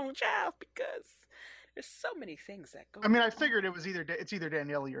I'm wrong, child, because there's so many things that go. I mean, I figured it's either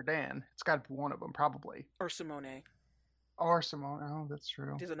Daniele or Dan. It's got to be one of them, probably. Or Simone. Or Simone. Oh, that's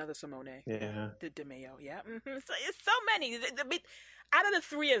true. There's another Simone. Yeah. The DeMeo. Yeah. Mm-hmm. So it's so many. Out of the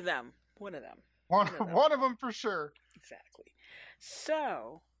three of them, one of them. One of them for sure. Exactly.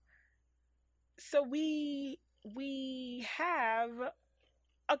 So we have.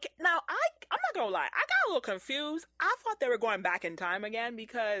 Okay, now I'm not gonna lie. I got a little confused. I thought they were going back in time again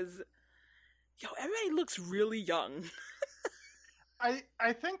because, everybody looks really young. I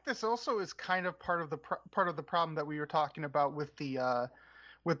think this also is kind of part of the problem that we were talking about with the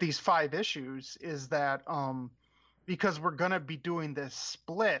with these 5 issues is that because we're gonna be doing this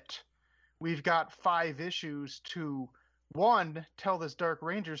split, we've got 5 issues to 1, tell this Dark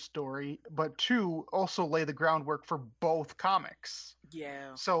Ranger story, but 2, also lay the groundwork for both comics.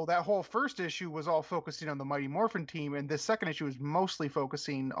 Yeah. So that whole first issue was all focusing on the Mighty Morphin team, and this second issue is mostly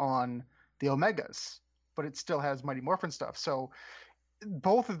focusing on the Omegas, but it still has Mighty Morphin stuff. So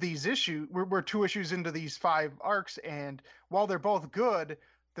both of these issues, we're 2 issues into these 5 arcs, and while they're both good,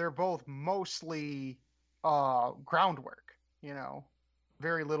 they're both mostly groundwork.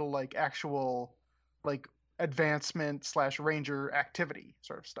 Very little like actual like advancement / ranger activity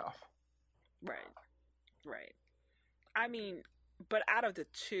sort of stuff. Right. I mean, but out of the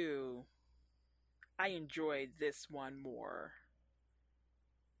 2, I enjoyed this one more.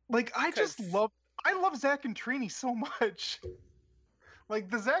 Like I love Zach and Trini so much. Like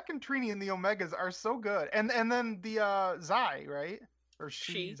the Zach and Trini and the Omegas are so good, and then the Zai, right? Or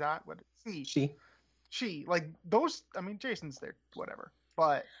she Zai? What? She. Like those. I mean, Jason's there, whatever.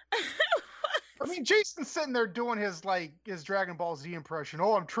 But I mean, Jason's sitting there doing his Dragon Ball Z impression.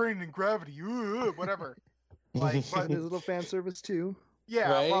 Oh, I'm training in gravity. Whatever. Like, but his little fan service too.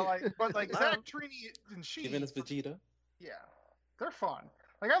 Yeah, right? but Zach, Trini, and she giving us Vegeta. Yeah, they're fun.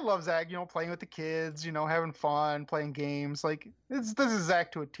 Like I love Zach, playing with the kids, having fun, playing games. Like this is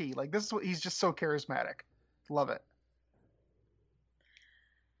Zach to a T. Like this is what he's just so charismatic. Love it.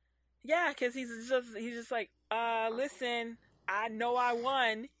 Yeah, because he's just like, listen, I know I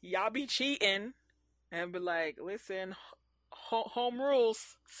won. Y'all be cheating, and be like, listen, home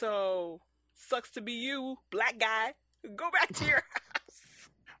rules. So sucks to be you, black guy. Go back to your house.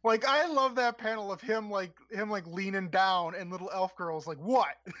 Like I love that panel of him leaning down and little elf girl's like,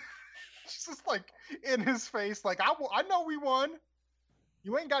 what? She's just like in his face, like I know we won.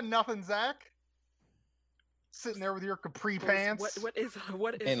 You ain't got nothing, Zach. Sitting there with your capri pants. What is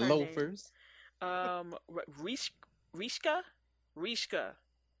and her loafers? Name? Rishka.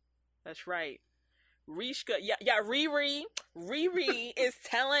 That's right. Rishka. Yeah. Riri is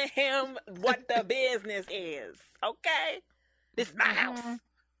telling him what the business is. Okay, this is my house.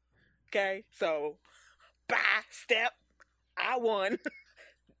 Okay, so step. I won.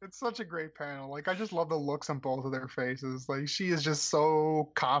 It's such a great panel. Like I just love the looks on both of their faces. Like she is just so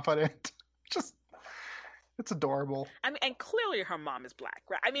confident. It's adorable. I mean, and clearly her mom is black,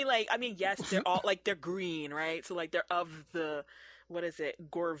 right? I mean, yes, they're all they're green, right? So like they're of the, what is it,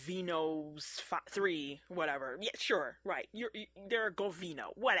 Gorvinos 3, whatever. Yeah, sure, right. They're a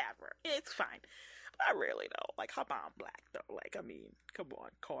Gorvino, whatever. It's fine. But I really know, like her mom black though. Like I mean, come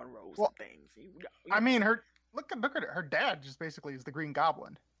on, cornrows and things. I mean, look at her dad. Just basically is the Green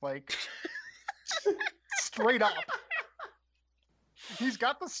Goblin, like straight up. He's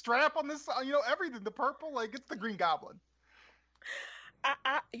got the strap on this, everything. The purple, like it's the Green Goblin.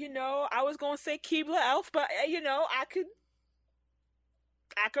 I was gonna say Keebler Elf, but I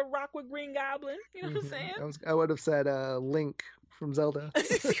could rock with Green Goblin. You know what I'm saying? I would have said Link from Zelda.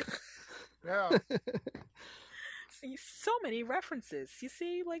 Yeah. See, so many references. You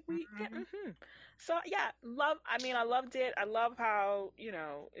see, like we. So yeah, I loved it. I love how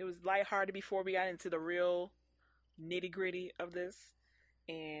it was lighthearted before we got into the real nitty gritty of this,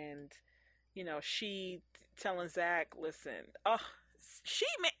 and she telling Zach, listen, man,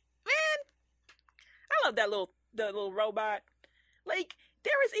 I love the little robot. Like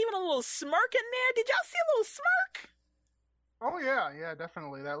there was even a little smirk in there. Did y'all see a little smirk? Oh yeah,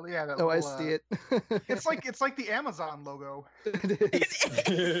 definitely. That Oh, little, I see it. it's like the Amazon logo. It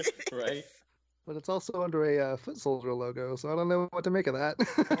is. Right. But it's also under a Foot Soldier logo, so I don't know what to make of that.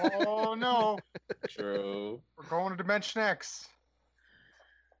 Oh no! True. We're going to Dimension X.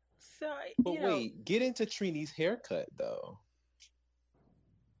 So, but wait, get into Trini's haircut though.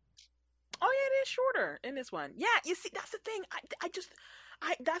 Oh yeah, it is shorter in this one. Yeah, you see, that's the thing.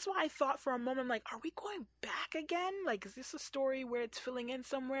 That's why I thought for a moment, like, are we going back again? Like, is this a story where it's filling in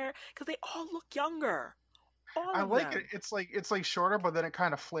somewhere? Because they all look younger. I like it. It's like shorter, but then it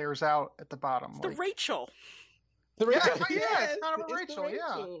kind of flares out at the bottom. It's the Rachel. Yeah, it's kind of a Rachel.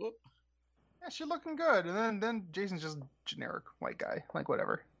 Yeah, she's looking good. And then Jason's just generic white guy, like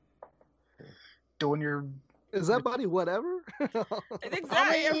whatever. Doing your. Is that buddy whatever?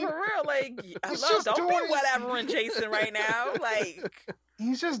 Exactly, for real. Like, don't be whatever in Jason right now. Like,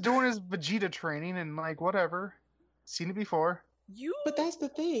 he's just doing his Vegeta training and like whatever. Seen it before. But that's the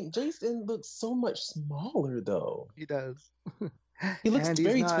thing. Jason looks so much smaller though. He does. He looks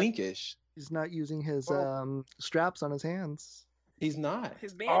very twinkish. He's not using his straps on his hands. He's not.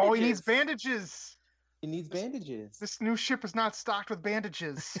 His bandages. Oh, he needs bandages. He needs bandages. This new ship is not stocked with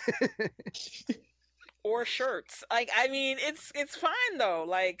bandages. Or shirts. Like, I mean, it's fine though.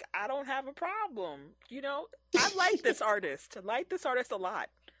 Like, I don't have a problem. I like this artist. I like this artist a lot.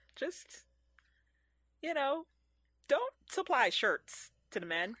 Just, don't supply shirts to the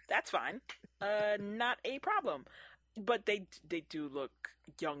men. That's fine. Not a problem. But they do look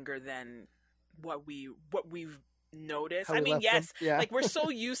younger than what we've noticed. I mean, yes, like we're so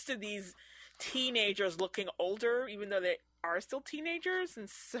used to these teenagers looking older, even though are still teenagers, and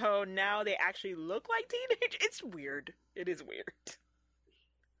so now they actually look like teenagers. It's weird. It is weird.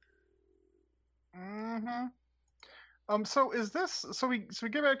 Mm-hmm. So is this? So we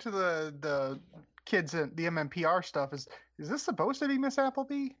get back to the kids and the MMPR stuff. Is this supposed to be Miss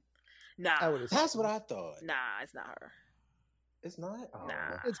Appleby? Nah, I would assume. That's what I thought. nah, it's not her. It's not. Oh.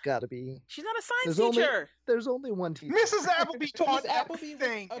 Nah. It's got to be. She's not a science There's teacher. There's only one teacher. Mrs. Appleby taught Miss Appleby was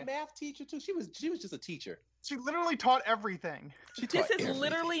everything. a math teacher too. She was just a teacher. She literally taught everything. She This taught is everything.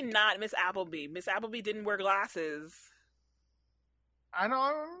 literally not Miss Appleby. Miss Appleby didn't wear glasses. I know.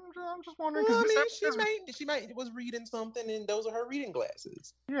 I'm just wondering Well, I because mean, she might was reading something, and those are her reading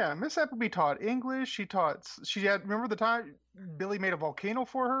glasses. yeah, Miss Appleby taught English. She had. Remember the time Billy made a volcano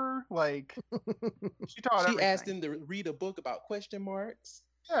for her? Like she taught. She everything. asked him to read a book about question marks.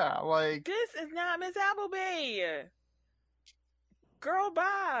 Yeah, like This is not Miss Appleby. Girl,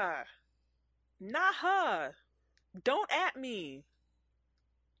 bye. Not her. Don't at me.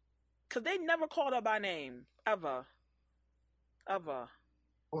 Because they never called her by name. Ever. Ever.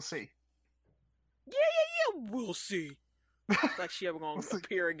 we'll see. Yeah, we'll see. Like she ever gonna We'll see.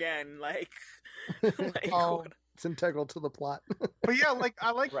 appear again. Like, Oh, It's integral to the plot. but yeah, like I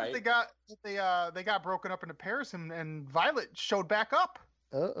like Right. that they got broken up into pairs and Violet showed back up.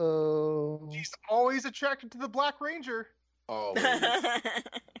 Uh-oh. She's always attracted to the Black Ranger. Oh,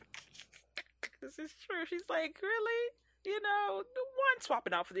 this is true. She's like, really? You know, one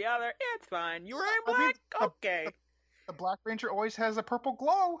swapping out for the other. It's fine. You were in I mean, black? Okay. The Black Ranger always has a purple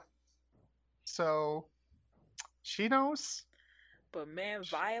glow. So she knows. But man,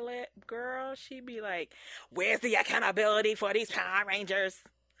 Violet, girl, she'd be like, where's the accountability for these Power Rangers?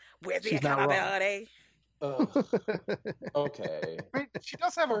 Where's the She's not wrong. accountability? okay. I mean, she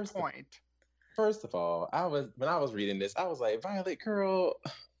does have a First- point. First of all, when I was reading this, I was like, Violet, girl,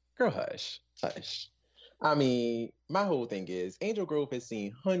 hush. I mean, my whole thing is Angel Grove has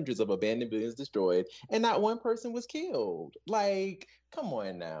seen hundreds of abandoned buildings destroyed, and not one person was killed. Like, come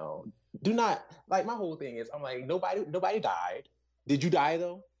on now. Do not like my whole thing is I'm like, nobody died. Did you die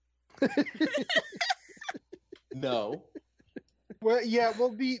though? No. Well, yeah. Well,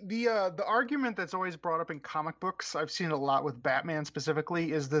 the argument that's always brought up in comic books, I've seen it a lot with Batman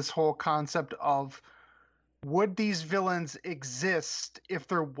specifically, is this whole concept of would these villains exist if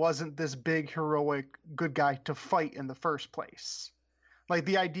there wasn't this big heroic good guy to fight in the first place? Like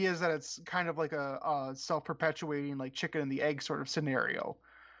the idea is that it's kind of like a self-perpetuating, like chicken and the egg sort of scenario,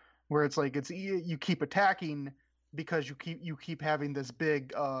 where it's like you keep attacking because you keep having this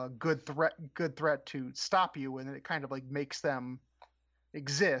big good threat to stop you, and it kind of like makes them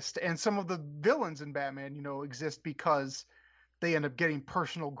exist. And some of the villains in Batman, exist because they end up getting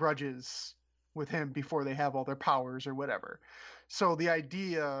personal grudges with him before they have all their powers or whatever. So the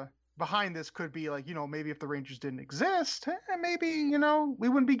idea behind this could be like, maybe if the Rangers didn't exist, maybe, we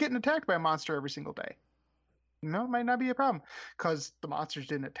wouldn't be getting attacked by a monster every single day. It might not be a problem because the monsters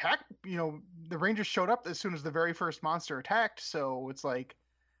didn't attack. The Rangers showed up as soon as the very first monster attacked. So it's like,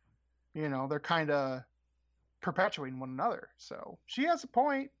 they're kind of perpetuating one another. So she has a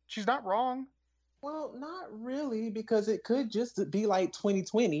point. She's not wrong. Well, not really, because it could just be like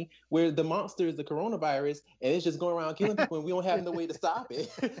 2020, where the monster is the coronavirus, and it's just going around killing people, and we don't have no way to stop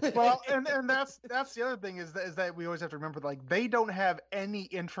it. Well, and that's the other thing is that we always have to remember, like, they don't have any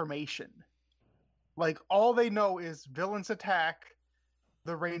information. Like, all they know is villains attack,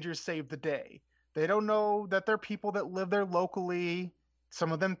 the Rangers save the day. They don't know that they're people that live there locally.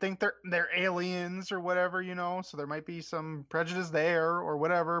 Some of them think they're aliens or whatever, so there might be some prejudice there or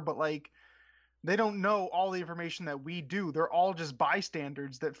whatever, but like they don't know all the information that we do. They're all just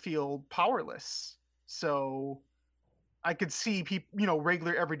bystanders that feel powerless. So I could see people,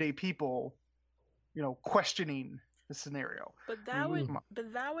 regular everyday people, questioning the scenario. But that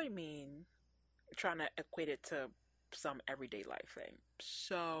would mean trying to equate it to some everyday life thing.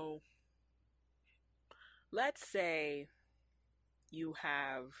 So let's say you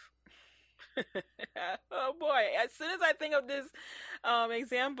have oh boy, as soon as I think of this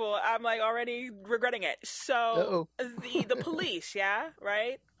example, I'm like already regretting it. So the police, yeah,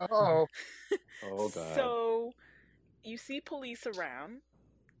 right? Oh. Oh god. So you see police around,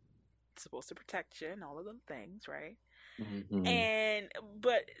 supposed to protect you and all of them things, right? Mm-hmm.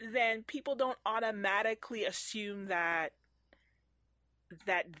 But then people don't automatically assume that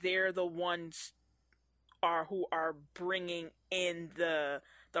they're the ones who are bringing in the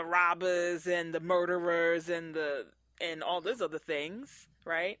robbers and the murderers and all those other things,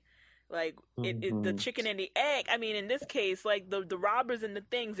 right? Like the chicken and the egg. I mean, in this case, like the robbers and the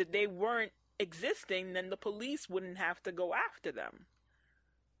things, if they weren't existing, then the police wouldn't have to go after them.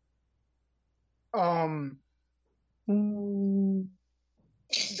 Mm.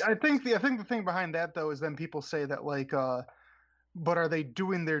 I think the thing behind that though is then people say that like, but are they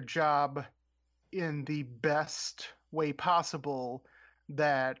doing their job in the best way possible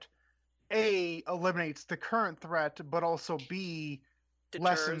that A, eliminates the current threat, but also B,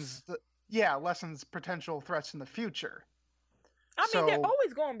 Deters. lessens potential threats in the future. I mean, there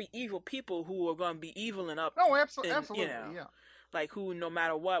always going to be evil people who are going to be evil and up. Oh, absolutely, yeah. Like who, no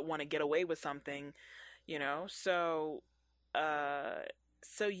matter what, want to get away with something, you know. So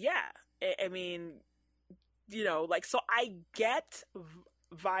yeah. I mean, you know, like, so I get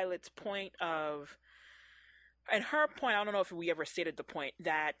Violet's point of, and her point, I don't know if we ever stated the point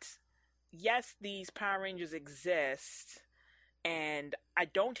that yes, these Power Rangers exist, and I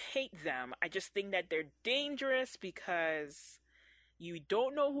don't hate them. I just think that they're dangerous because you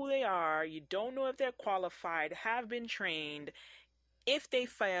don't know who they are, you don't know if they're qualified, have been trained. If they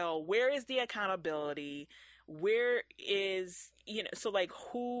fail, where is the accountability? Where is, you know, so like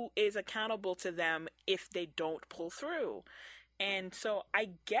who is accountable to them if they don't pull through? And so I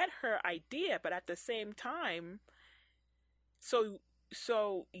get her idea, but at the same time, so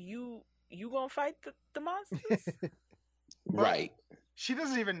you gonna fight the monsters? Right. She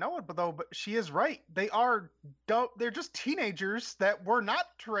doesn't even know it, but she is right. They're just teenagers that were not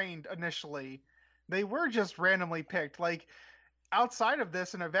trained initially. They were just randomly picked. Like, outside of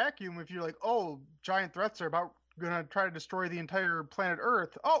this, in a vacuum, if you're like, oh, giant threats are about gonna try to destroy the entire planet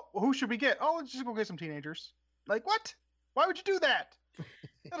Earth. Oh, who should we get? Oh, let's just go get some teenagers. Like, what? Why would you do that?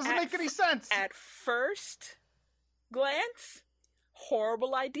 That doesn't make any sense. At first glance,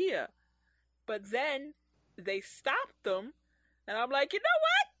 horrible idea. But then they stopped them, and I'm like, you know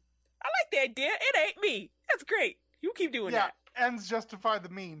what? I like the idea. It ain't me. That's great. You keep doing that. Ends justify the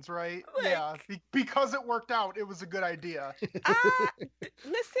means, right? Like, yeah. Because it worked out, it was a good idea.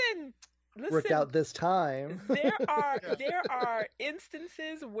 Listen. Worked out this time. There are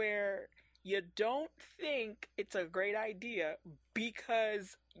instances where you don't think it's a great idea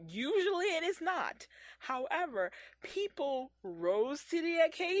because usually it is not. However, people rose to the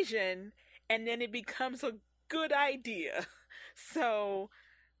occasion and then it becomes a good idea. So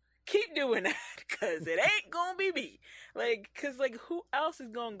keep doing that because it ain't gonna be me. Like, because like who else is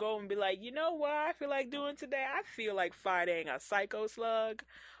gonna go and be like, you know what I feel like doing today? I feel like fighting a psycho slug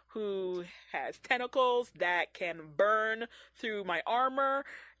who has tentacles that can burn through my armor.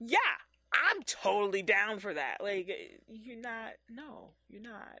 Yeah, I'm totally down for that. Like, you're not.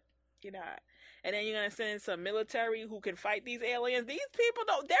 And then you're gonna send in some military who can fight these aliens. These people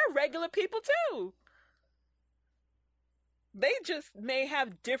they're regular people too. They just may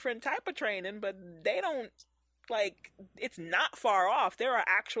have different type of training, but they don't, like, it's not far off. There are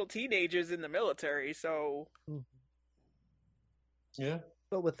actual teenagers in the military, so. Yeah.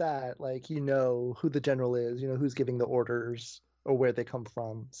 But with that, like, you know who the general is, you know who's giving the orders or where they come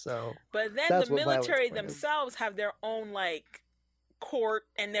from. So. But then the military themselves have their own, like, court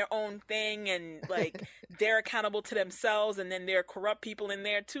and their own thing, and like they're accountable to themselves, and then there are corrupt people in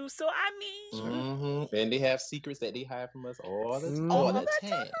there too. So I mean, and they have secrets that they hide from us all the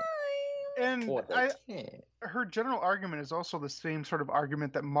time. And her general argument is also the same sort of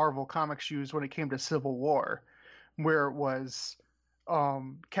argument that Marvel Comics used when it came to Civil War, where it was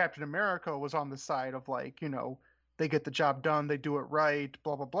Captain America was on the side of, like, you know, they get the job done, they do it right,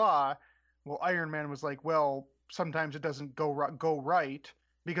 blah blah blah. Well, Iron Man was like, well, sometimes it doesn't go right,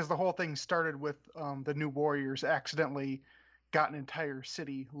 because the whole thing started with the New Warriors accidentally got an entire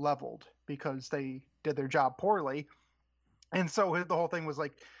city leveled because they did their job poorly. And so the whole thing was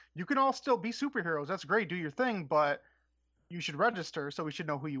like, you can all still be superheroes. That's great. Do your thing, but you should register so we should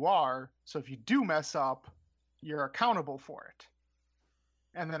know who you are. So if you do mess up, you're accountable for it.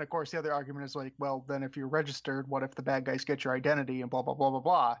 And then, of course, the other argument is like, well, then if you're registered, what if the bad guys get your identity and blah, blah, blah, blah,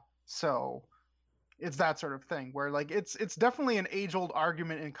 blah. So it's that sort of thing where, like, it's definitely an age-old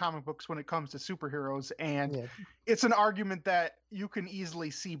argument in comic books when it comes to superheroes, and it's an argument that you can easily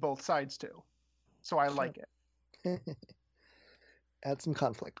see both sides to. So I like it. Add some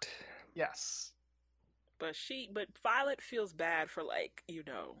conflict. Yes. But Violet feels bad for, like, you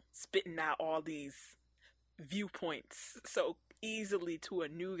know, spitting out all these viewpoints so easily to a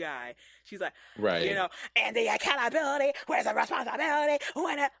new guy. She's like, right, you know, and the accountability, where's the responsibility?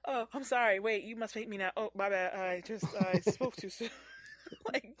 Oh, I'm sorry, wait, you must hate me now. Oh, my bad, I spoke too soon.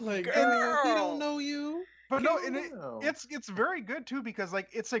 like girl, he don't know you. But no, and it's very good too, because, like,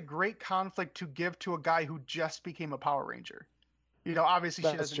 it's a great conflict to give to a guy who just became a Power Ranger. You know, obviously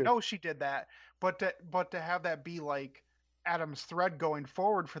she doesn't know she did that, but to have that be like Adam's thread going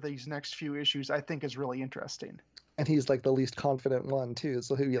forward for these next few issues, I think is really interesting. And he's like the least confident one too,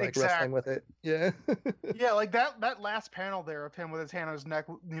 so he'd be like wrestling with it. Yeah. Yeah, like that last panel there of him with his hand on his neck,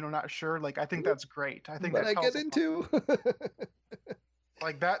 not sure. Like, I think that's great. I think What that I get into.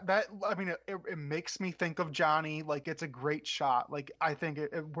 like that. I mean, it makes me think of Johnny. Like, it's a great shot. Like, I think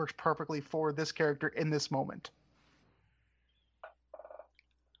it works perfectly for this character in this moment.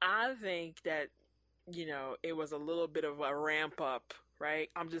 I think that, it was a little bit of a ramp up, right?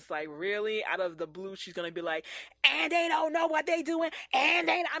 I'm just like, really? Out of the blue, she's going to be like, and they don't know what they doing, and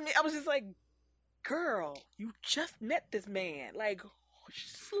I was just like, girl, you just met this man. Like,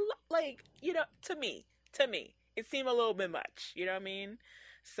 to me, it seemed a little bit much, you know what I mean?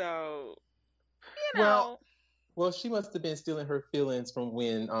 So, Well, she must have been stealing her feelings from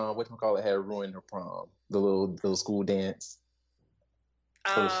when whatchamacallit had ruined her prom, the little school dance.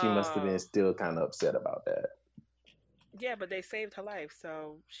 So she must have been still kind of upset about that. Yeah, but they saved her life,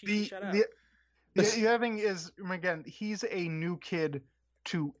 so she shut up. The other thing is, again, he's a new kid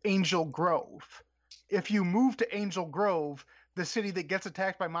to Angel Grove. If you move to Angel Grove, the city that gets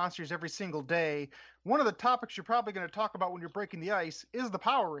attacked by monsters every single day, one of the topics you're probably going to talk about when you're breaking the ice is the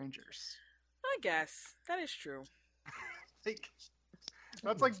Power Rangers. I guess that is true.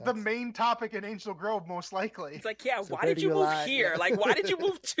 That's like the main topic in Angel Grove, most likely. It's like, yeah, so why did you move here? Like, why did you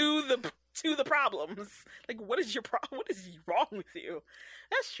move to the problems? Like, what is your problem? What is wrong with you?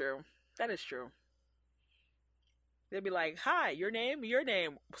 That's true. That is true. They'd be like, hi, your name.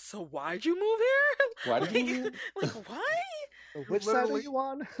 So why'd you move here? Why did you move? Like, why? Which side are you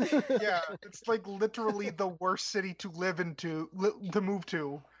on? Yeah, it's like literally the worst city to to move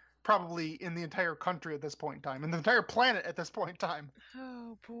to. Probably in the entire country at this point in time, and the entire planet at this point in time.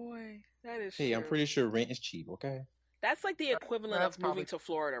 Oh boy, that is. Hey, true. I'm pretty sure rent is cheap. Okay. That's like the equivalent of moving to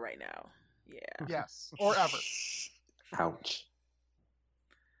Florida right now. Yeah. Yes, or ever. Ouch.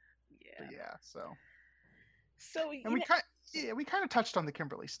 Yeah. But yeah. So. And we kind of touched on the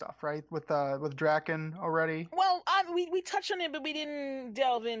Kimberly stuff, right? With Draken already. Well, we touched on it, but we didn't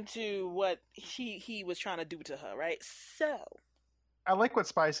delve into what he was trying to do to her, right? So. I like what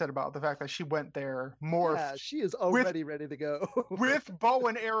Spy said about the fact that she went there more. Yeah, she is already ready to go. With bow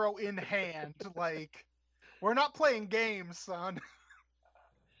and arrow in hand. Like, we're not playing games, son.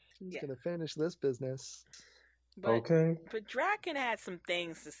 She's going to finish this business. Okay. But Draken had some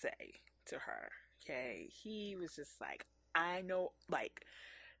things to say to her. Okay. He was just like, I know, like,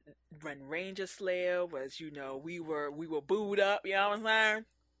 when Ranger Slayer was, we were booed up, you know what I'm saying?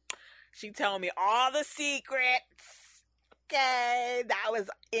 She told me all the secrets. Okay, that was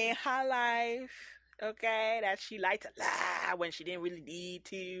in her life. Okay, that she liked to lie when she didn't really need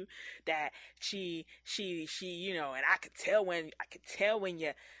to. That she, and I could tell when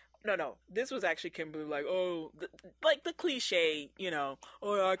you. No, this was actually Kimberly, like, like the cliche, oh,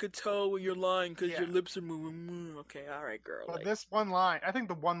 I could tell when you're lying because your lips are moving. Okay, all right, girl. But this one line, I think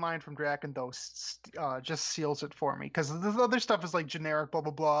the one line from Draken though, just seals it for me, because the other stuff is like generic, blah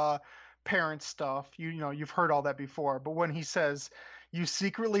blah blah. Parent stuff, you've heard all that before, but when he says you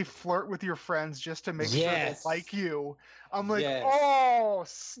secretly flirt with your friends just to make sure they like you, I'm like, oh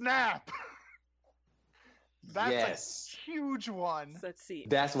snap. That's a huge one. So let's see,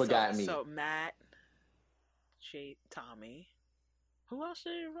 that's what got me. So Matt, Tommy, who else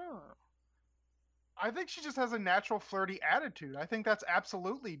did you wrong? I think she just has a natural flirty attitude. I think that's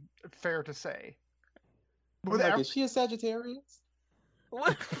absolutely fair to say. Is she a Sagittarius?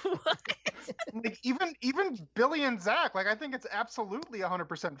 What? Like even Billy and Zach, like I think it's absolutely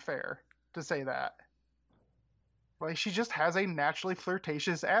 100% fair to say that. Like she just has a naturally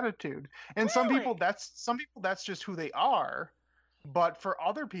flirtatious attitude, and really? some people that's just who they are, but for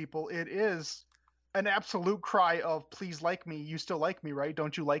other people it is an absolute cry of please like me. You still like me, right?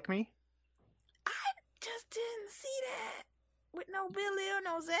 Don't you like me? I just didn't see that with no Billy or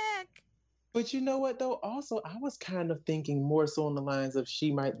no Zach. But you know what, though? Also, I was kind of thinking more so on the lines of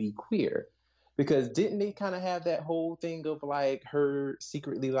she might be queer. Because didn't they kind of have that whole thing of, like, her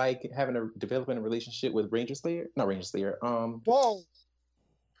secretly, like, developing a relationship with Ranger Slayer? Not Ranger Slayer. Whoa!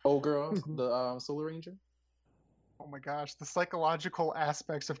 Old girl, the Solar Ranger? Oh my gosh, the psychological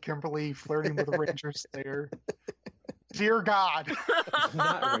aspects of Kimberly flirting with Ranger Slayer. Dear God.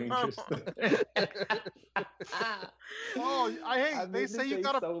 Not Ranger Slayer. They say you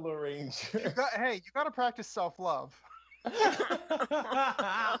gotta Solar Ranger. You gotta practice self-love.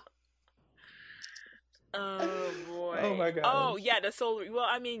 Oh boy. Oh my god. Oh yeah, the solar. Well,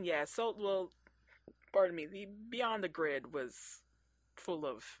 I mean, yeah. Pardon me. The Beyond the Grid was full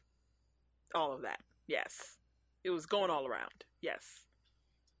of all of that. Yes, it was going all around. Yes.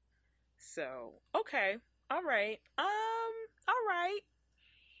 So okay, all right.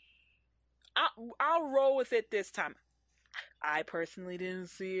 I'll roll with it this time. I personally didn't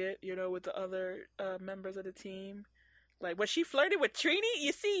see it, with the other members of the team. Like, was she flirting with Trini?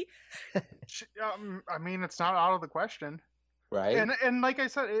 You see, I mean, it's not out of the question. Right. And like I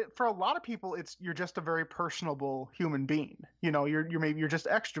said, for a lot of people, you're just a very personable human being. You're just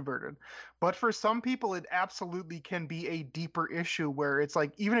extroverted. But for some people, it absolutely can be a deeper issue where it's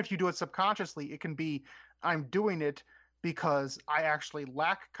like, even if you do it subconsciously, it can be, I'm doing it because I actually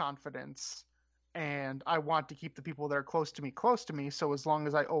lack confidence and I want to keep the people that are close to me. So as long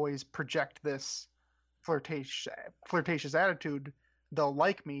as I always project this flirtatious attitude, they'll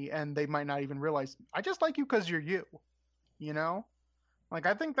like me, and they might not even realize I just like you because you're you. Like,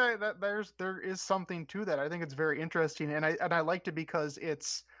 I think that there is something to that. I think it's very interesting, and I liked it because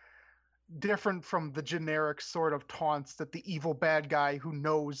it's different from the generic sort of taunts that the evil bad guy who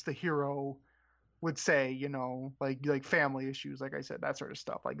knows the hero would say, like family issues, like I said, that sort of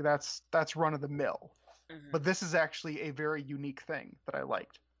stuff. Like, that's run of the mill. Mm-hmm. But this is actually a very unique thing that I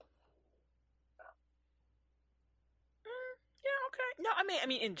liked. Yeah, okay. No, I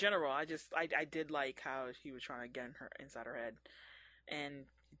mean, in general, I did like how he was trying to get in her inside her head, and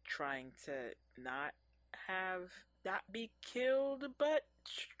trying to not have that be killed, but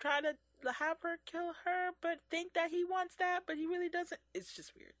try to have her kill her, but think that he wants that, but he really doesn't. It's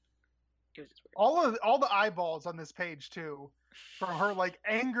just weird. It was just weird. All the eyeballs on this page too, from her like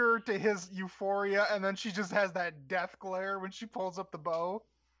anger to his euphoria, and then she just has that death glare when she pulls up the bow.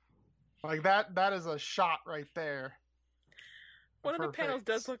 Like that is a shot right there. One of the panels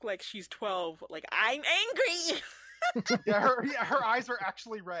does look like she's 12. Like, I'm angry. yeah, her eyes are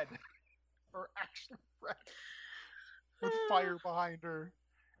actually red, with fire behind her.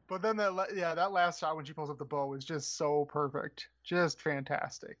 But then that last shot when she pulls up the bow is just so perfect, just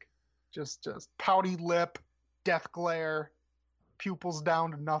fantastic. Just pouty lip, death glare, pupils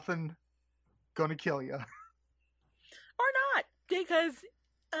down to nothing, gonna kill you. Or not, because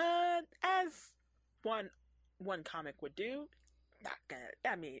as one comic would do, not gonna.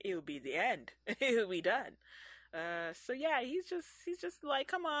 I mean, it would be the end. It would be done. So yeah, he's just like,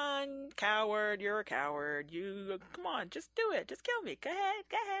 come on, coward, you're a coward. Come on, just do it. Just kill me. Go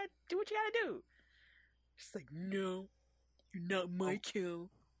ahead. Do what you gotta do. She's like, no, you're not my kill.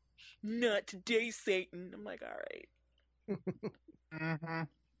 Not today, Satan. I'm like, all right. Mm-hmm.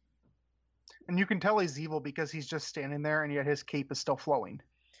 And you can tell he's evil because he's just standing there, and yet his cape is still flowing.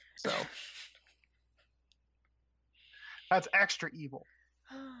 So that's extra evil.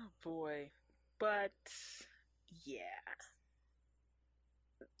 Oh boy. But yeah,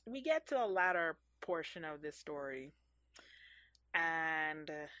 we get to the latter portion of this story,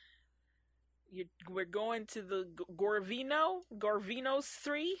 and we're going to the Gorvinos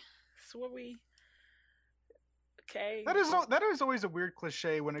 3. So what we okay? That is always a weird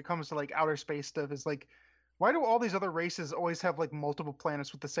cliche when it comes to like outer space stuff. Is like, why do all these other races always have like multiple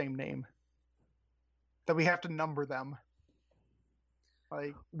planets with the same name? That we have to number them.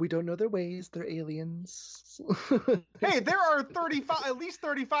 Like, we don't know their ways. They're aliens. Hey, there are at least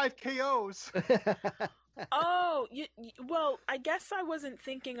 35 KOs. Oh, well, I guess I wasn't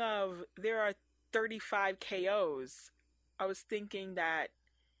thinking of there are 35 KOs. I was thinking that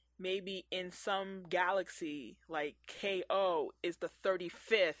maybe in some galaxy, like KO is the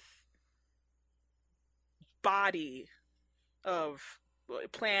 35th body of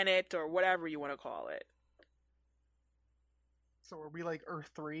planet or whatever you want to call it. So are we like Earth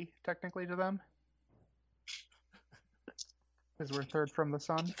 3 technically to them? Because we're third from the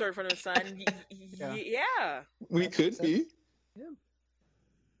sun. Third from the sun. Yeah. We could be. Yeah.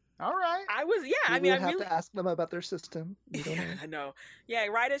 All right. I mean, I have to ask them about their system. We don't know. I know. Yeah,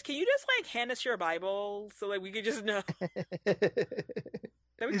 writers, can you just like hand us your Bible so like we could just know?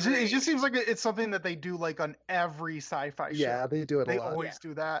 It just seems like it's something that they do like on every sci-fi show. Yeah, they do it a lot. They always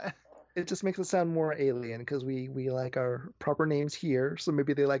do that. It just makes it sound more alien because we like our proper names here, so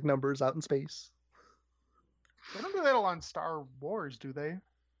maybe they like numbers out in space. They don't do that on Star Wars, do they?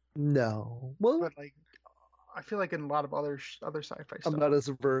 No. Well, but like, I feel like in a lot of other sci-fi stuff. I'm not as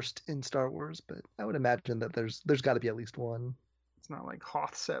versed in Star Wars, but I would imagine that there's got to be at least one. It's not like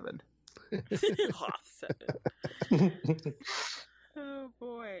Hoth 7. Hoth 7. Oh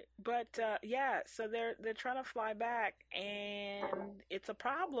boy. But yeah, so they're trying to fly back, and it's a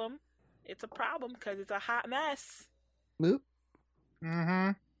problem. It's a problem because it's a hot mess. Nope. Mm-hmm.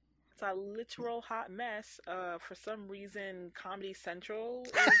 It's a literal hot mess. For some reason, Comedy Central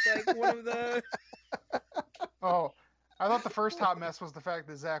is like one of the. Oh, I thought the first hot mess was the fact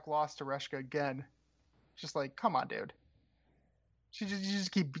that Zach lost to Reshka again. Just like, come on, dude. He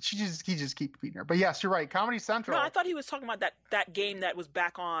just keep beating her. But yes, you're right. Comedy Central. No, I thought he was talking about that game that was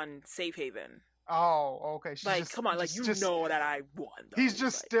back on Safe Haven. Oh, okay. Come on, know that I won. Though. He's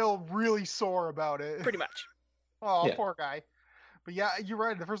just still really sore about it. Pretty much. Oh, yeah. Poor guy. But yeah, you're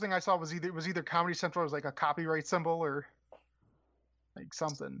right. The first thing I saw was either Comedy Central was like a copyright symbol or like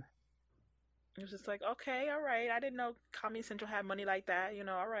something. It was just like, okay, all right. I didn't know Comedy Central had money like that.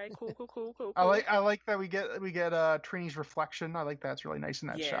 All right, cool. I like that we get Trini's reflection. I like that. It's really nice in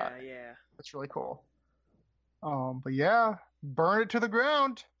that shot. Yeah. That's really cool. But yeah, burn it to the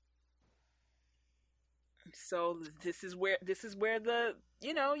ground. So this is where the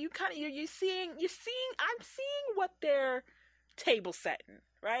you're seeing I'm seeing what they're table setting,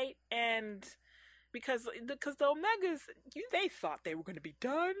 right? And because the Omegas, they thought they were going to be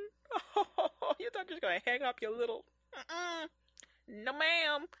done. You thought you were going to hang up your little no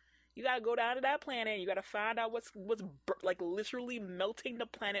ma'am. You got to go down to that planet. You got to find out what's like literally melting the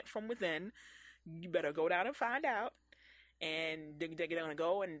planet from within. You better go down and find out, and they're going to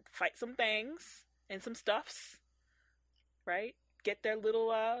go and fight some things and some stuffs, right? Get their little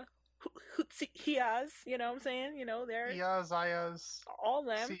hiyas, you know what I'm saying? They're hiyas, ayas, all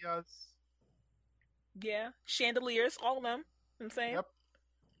them. Siyas. Yeah, chandeliers, all of them. You know what I'm saying. Yep.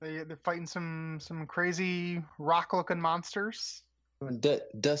 They're fighting some crazy rock-looking monsters.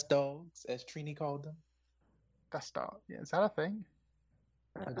 Dust dogs, as Trini called them. Dust dog. Yeah, is that a thing?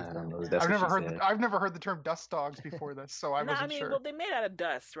 I don't know. I've never heard the term dust dogs before this, so I wasn't sure. Well, they made out of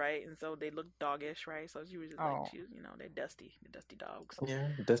dust, right? And so they look doggish, right? So she was just they're dusty, the dusty dogs. Yeah,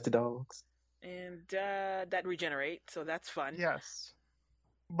 dusty dogs. And that regenerate, so that's fun. Yes,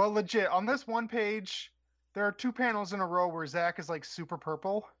 but legit on this one page, there are 2 panels in a row where Zach is like super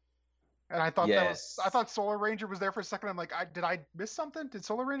purple, and I thought I thought Solar Ranger was there for a second. I'm like, did I miss something? Did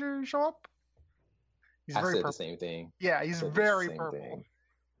Solar Ranger show up? He's very purple. The same thing. Yeah, he's very purple. Thing.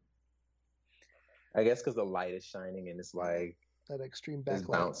 I guess because the light is shining and it's like that extreme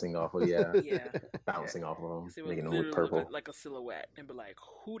backlight bouncing off of bouncing off of him, making him look purple, like a silhouette, and be like,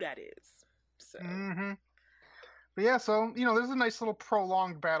 who that is. So. Mm-hmm. But yeah, so there's a nice little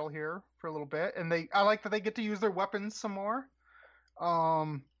prolonged battle here for a little bit, and I like that they get to use their weapons some more. I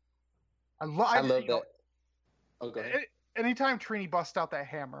love that. Okay. Anytime Trini busts out that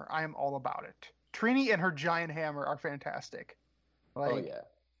hammer, I am all about it. Trini and her giant hammer are fantastic.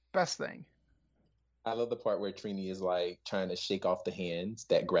 Best thing. I love the part where Trini is like trying to shake off the hands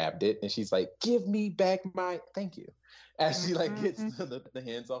that grabbed it, and she's like, "Give me back my thank you." As she like gets the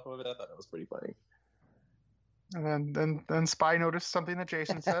hands off of it, I thought that was pretty funny. And then Spy noticed something that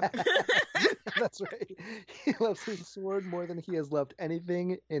Jason said. That's right. He loves his sword more than he has loved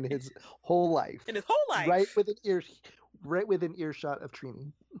anything in his whole life. Right within earshot of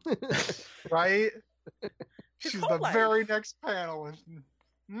Trini. Right. She's the very next panel.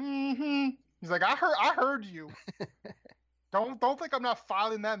 Mm-hmm. He's like, I heard you. Don't think I'm not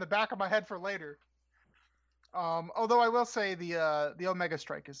filing that in the back of my head for later. Although I will say the Omega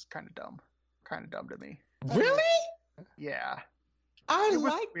Strike is kind of dumb to me. Really? Yeah. I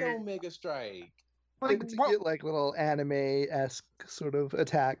like the Omega Strike. It's like little anime-esque sort of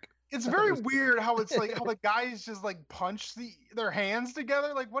attack. It's very weird how it's like how the guys just like punch their hands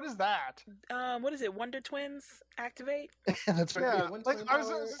together. Like, what is that? What is it? Wonder Twins activate? That's right. Yeah, like I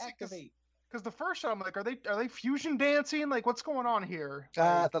was activate. Because the first shot, I'm like, are they fusion dancing? Like, what's going on here?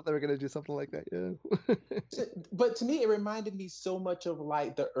 I thought they were gonna do something like that. Yeah. But to me, it reminded me so much of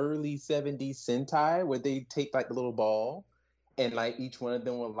like the early '70s Sentai, where they take like a little ball, and like each one of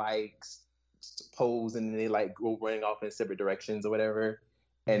them will like pose, and then they like go running off in separate directions or whatever,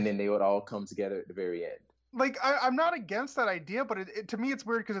 and then they would all come together at the very end. Like, I'm not against that idea, but to me, it's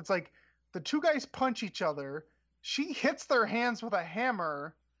weird because it's like the 2 guys punch each other. She hits their hands with a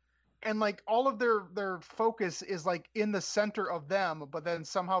hammer. And like all of their focus is like in the center of them, but then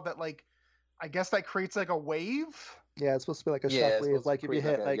somehow that like, I guess that creates like a wave. Yeah, it's supposed to be like a shockwave, like if you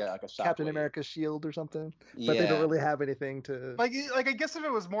hit like Captain America's shield or something. But they don't really have anything to. Like I guess if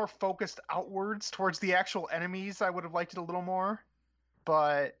it was more focused outwards towards the actual enemies, I would have liked it a little more.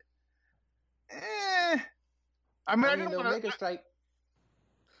 But, I mean, I didn't want to strike.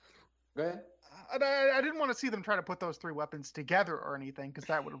 Go ahead. I didn't want to see them try to put those 3 weapons together or anything because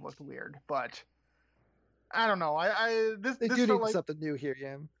that would have looked weird. But I don't know. They do need something new here,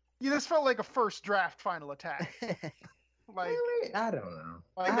 yeah. Yeah, this felt like a first draft final attack. Like, really? I don't know.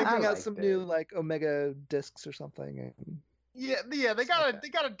 Like they bring out some new like Omega discs or something. And... Yeah. They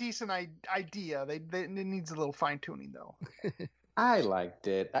got a decent idea. It needs a little fine tuning though. I liked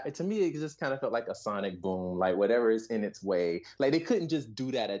it. To me, it just kind of felt like a sonic boom, like whatever is in its way. Like they couldn't just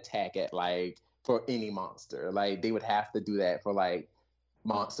do that attack at like for any monster. Like they would have to do that for like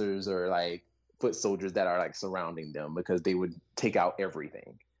monsters or like foot soldiers that are like surrounding them, because they would take out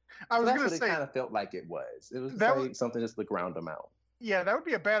everything. I was that's gonna what say it kind of felt like it was. It was that like something just to ground them out. yeah, that would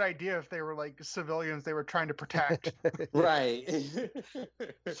be a bad idea if they were like civilians they were trying to protect. Right.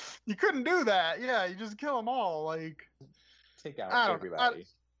 You couldn't do that. Yeah, you just kill them all. Like Take out I don't everybody.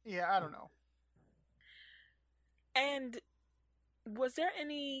 I don't know. And was there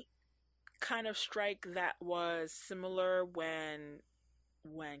any kind of strike that was similar when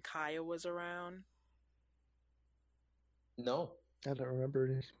Kaya was around? No. I don't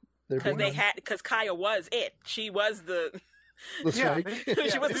remember Because Kaya was it. She was the strike.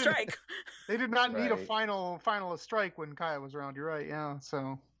 she was the strike. They did not need a Right. final strike when Kaya was around. You're right. Yeah.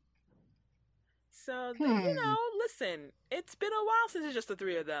 So So listen, it's been a while since it's just the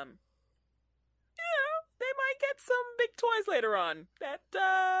three of them. They might get some big toys later on that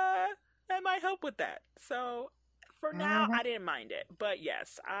might help with that. So for now, I didn't mind it, but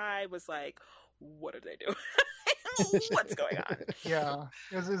yes, I was like, what are they doing? What's going on? yeah,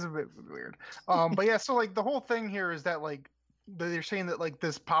 it's a bit weird. But yeah, so like the whole thing here is that like they're saying that like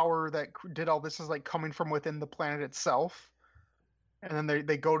this power that did all this is like coming from within the planet itself, and then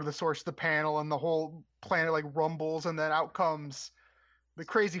they go to the source of the panel, and the whole planet like rumbles, and then out comes the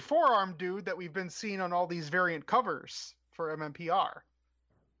crazy four-armed dude that we've been seeing on all these variant covers for MMPR.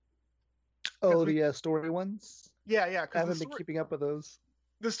 Oh, the story ones? Yeah, I haven't been keeping up with those.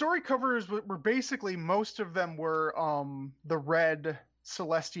 the story covers were basically, most of them were the red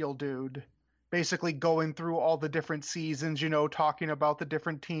celestial dude basically going through all the different seasons, talking about the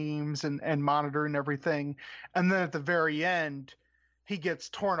different teams and monitoring everything. And then at the very end, he gets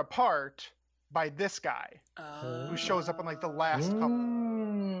torn apart by this guy who shows up in like the last couple.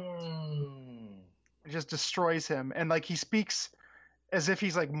 It just destroys him. And like he speaks as if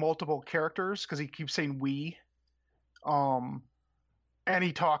he's like multiple characters because he keeps saying we. And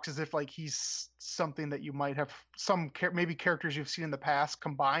he talks as if like he's something that you might have maybe characters you've seen in the past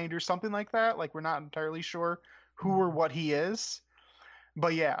combined or something like that. Like we're not entirely sure who or what he is.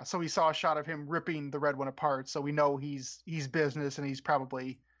 But yeah, so we saw a shot of him ripping the red one apart. So we know he's business, and he's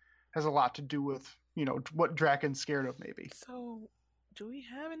probably has a lot to do with, what Draken's scared of maybe. So do we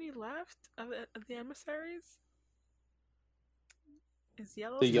have any left of the emissaries? Is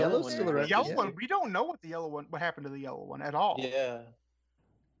yellow The still yellow there? still around. The yellow Yeah. one, we don't know what happened to the yellow one at all. Yeah.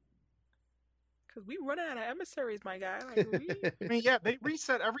 Because we running out of emissaries, my guy. Like, I mean, yeah, they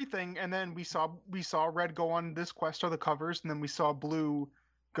reset everything, and then we saw Red go on this quest or the covers, and then we saw Blue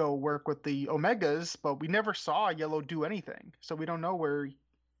go work with the Omegas, but we never saw Yellow do anything, so we don't know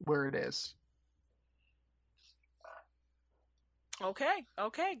where it is. Okay,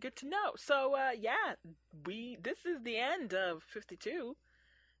 good to know. So this is the end of 52.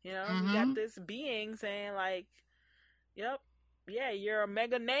 We got this being saying like, yep, yeah, your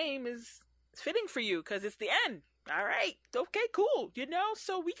Omega name is fitting for you because it's the end. All right, okay, cool.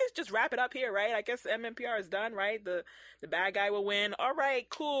 So we can just wrap it up here, right? I guess MMPR is done, right? The bad guy will win. All right,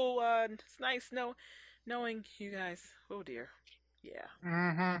 cool. It's nice knowing you guys. Oh dear, yeah.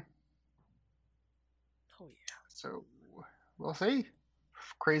 Mm-hmm. Oh yeah. So we'll see.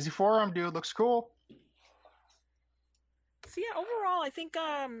 Crazy forearm dude looks cool. So yeah, overall, I think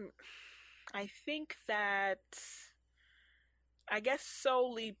that I guess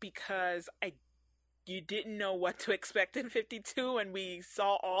solely because you didn't know what to expect in 52, and we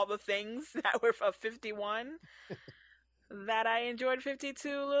saw all the things that were of 51, that I enjoyed 52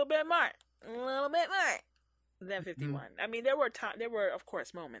 a little bit more than 51. I mean, there were of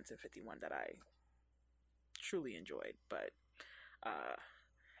course moments in 51 that I truly enjoyed, but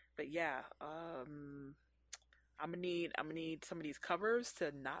yeah, I'm gonna need some of these covers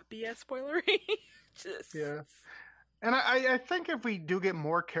to not be as spoilery. Just Yeah. And I think if we do get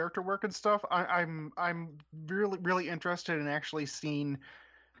more character work and stuff, I'm really, really interested in actually seeing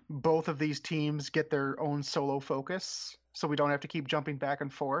both of these teams get their own solo focus, so we don't have to keep jumping back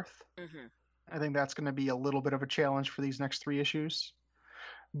and forth. Mm-hmm. I think that's going to be a little bit of a challenge for these next 3 issues.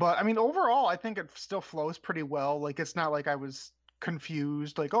 But I mean, overall, I think it still flows pretty well. Like, it's not like I was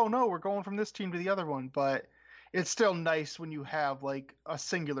confused, like, oh no, we're going from this team to the other one. But it's still nice when you have like a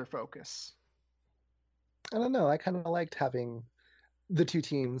singular focus. I don't know. I kind of liked having the two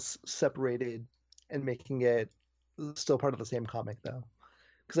teams separated and making it still part of the same comic, though.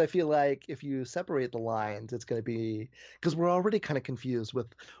 Because I feel like if you separate the lines, it's going to be... Because we're already kind of confused with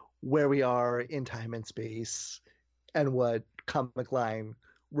where we are in time and space and what comic line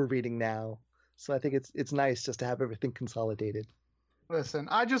we're reading now. So I think it's nice just to have everything consolidated. Listen,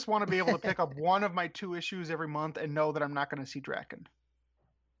 I just want to be able to pick up one of my 2 issues every month and know that I'm not going to see Draken.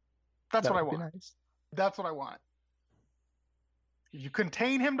 That's That what I would be want. nice. That's what I want. You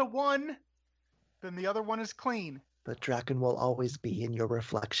contain him to one, then the other one is clean. The Draken will always be in your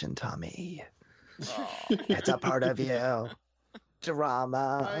reflection, Tommy. Oh. It's a part of you.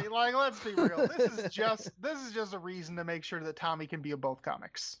 Drama. Like, let's be real. This is just a reason to make sure that Tommy can be in both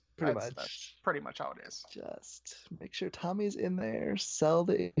comics. Pretty That's much. pretty much how it is. Just make sure Tommy's in there. Sell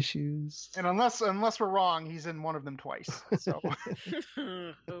the issues. And unless we're wrong, he's in one of them twice. So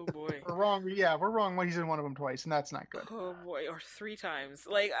Oh boy. we're wrong. Yeah, we're wrong when he's in one of them twice, and that's not good. Oh boy, or 3 times.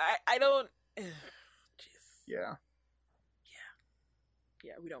 Like I don't. Jeez. Yeah.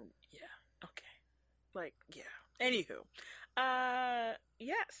 Yeah, we don't. Yeah. Okay. Like, yeah. Anywho.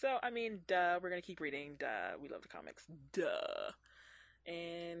 Yeah, so, I mean, duh. We're gonna keep reading. Duh. We love the comics. Duh.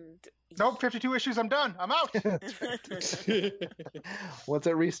 And. Nope, 52 issues. I'm done. I'm out. Once it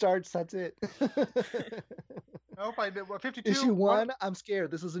restarts, that's it. Nope, I did. 52. Issue 1, I'm scared.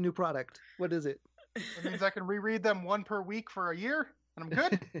 This is a new product. What is it? That means I can reread them 1 per week for a year, and I'm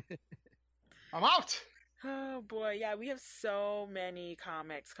good. I'm out. Oh boy, yeah, we have so many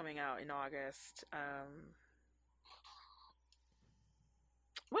comics coming out in August.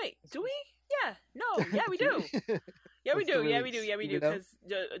 Wait, do we? Yeah, no, yeah, we do. Yeah, we What's do. the Yeah, we do. release? Yeah, we Do do. we know?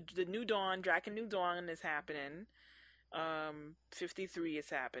 Because the New Dawn, Draken New Dawn is happening. 53 is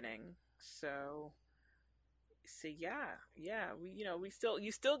happening. So yeah,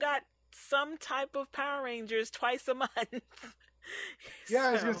 you still got some type of Power Rangers twice a month. Yeah,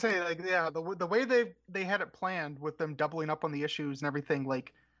 I was So- gonna say, like, yeah, the way they had it planned with them doubling up on the issues and everything,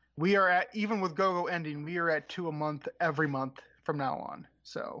 like, we are at, even with Go-Go ending, we are at 2 a month every month from now on.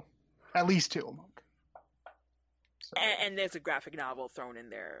 So at least 2 a month. So, and there's a graphic novel thrown in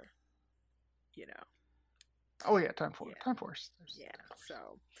there. oh yeah, Time Force. Yeah. Time Force. Yeah.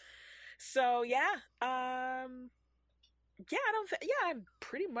 So yeah. I'm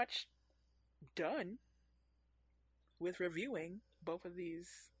pretty much done with reviewing both of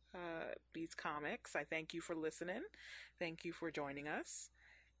these comics. I thank you for listening. Thank you for joining us.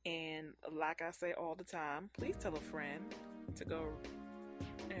 And like I say all the time, please tell a friend to go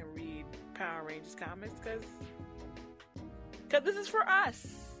and read Power Rangers comics because this is for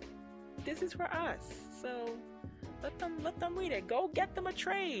us. This is for us. So let them read it. Go get them a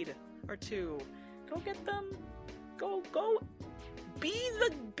trade or 2. Go get them. Go be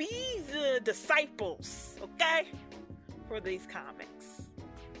the disciples, okay? For these comics.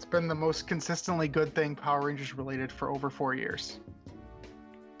 It's been the most consistently good thing Power Rangers related for over 4 years.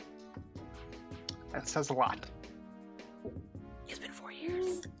 That says a lot. It's been 4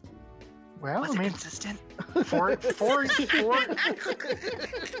 years. Well, Was I it mean, consistent? four.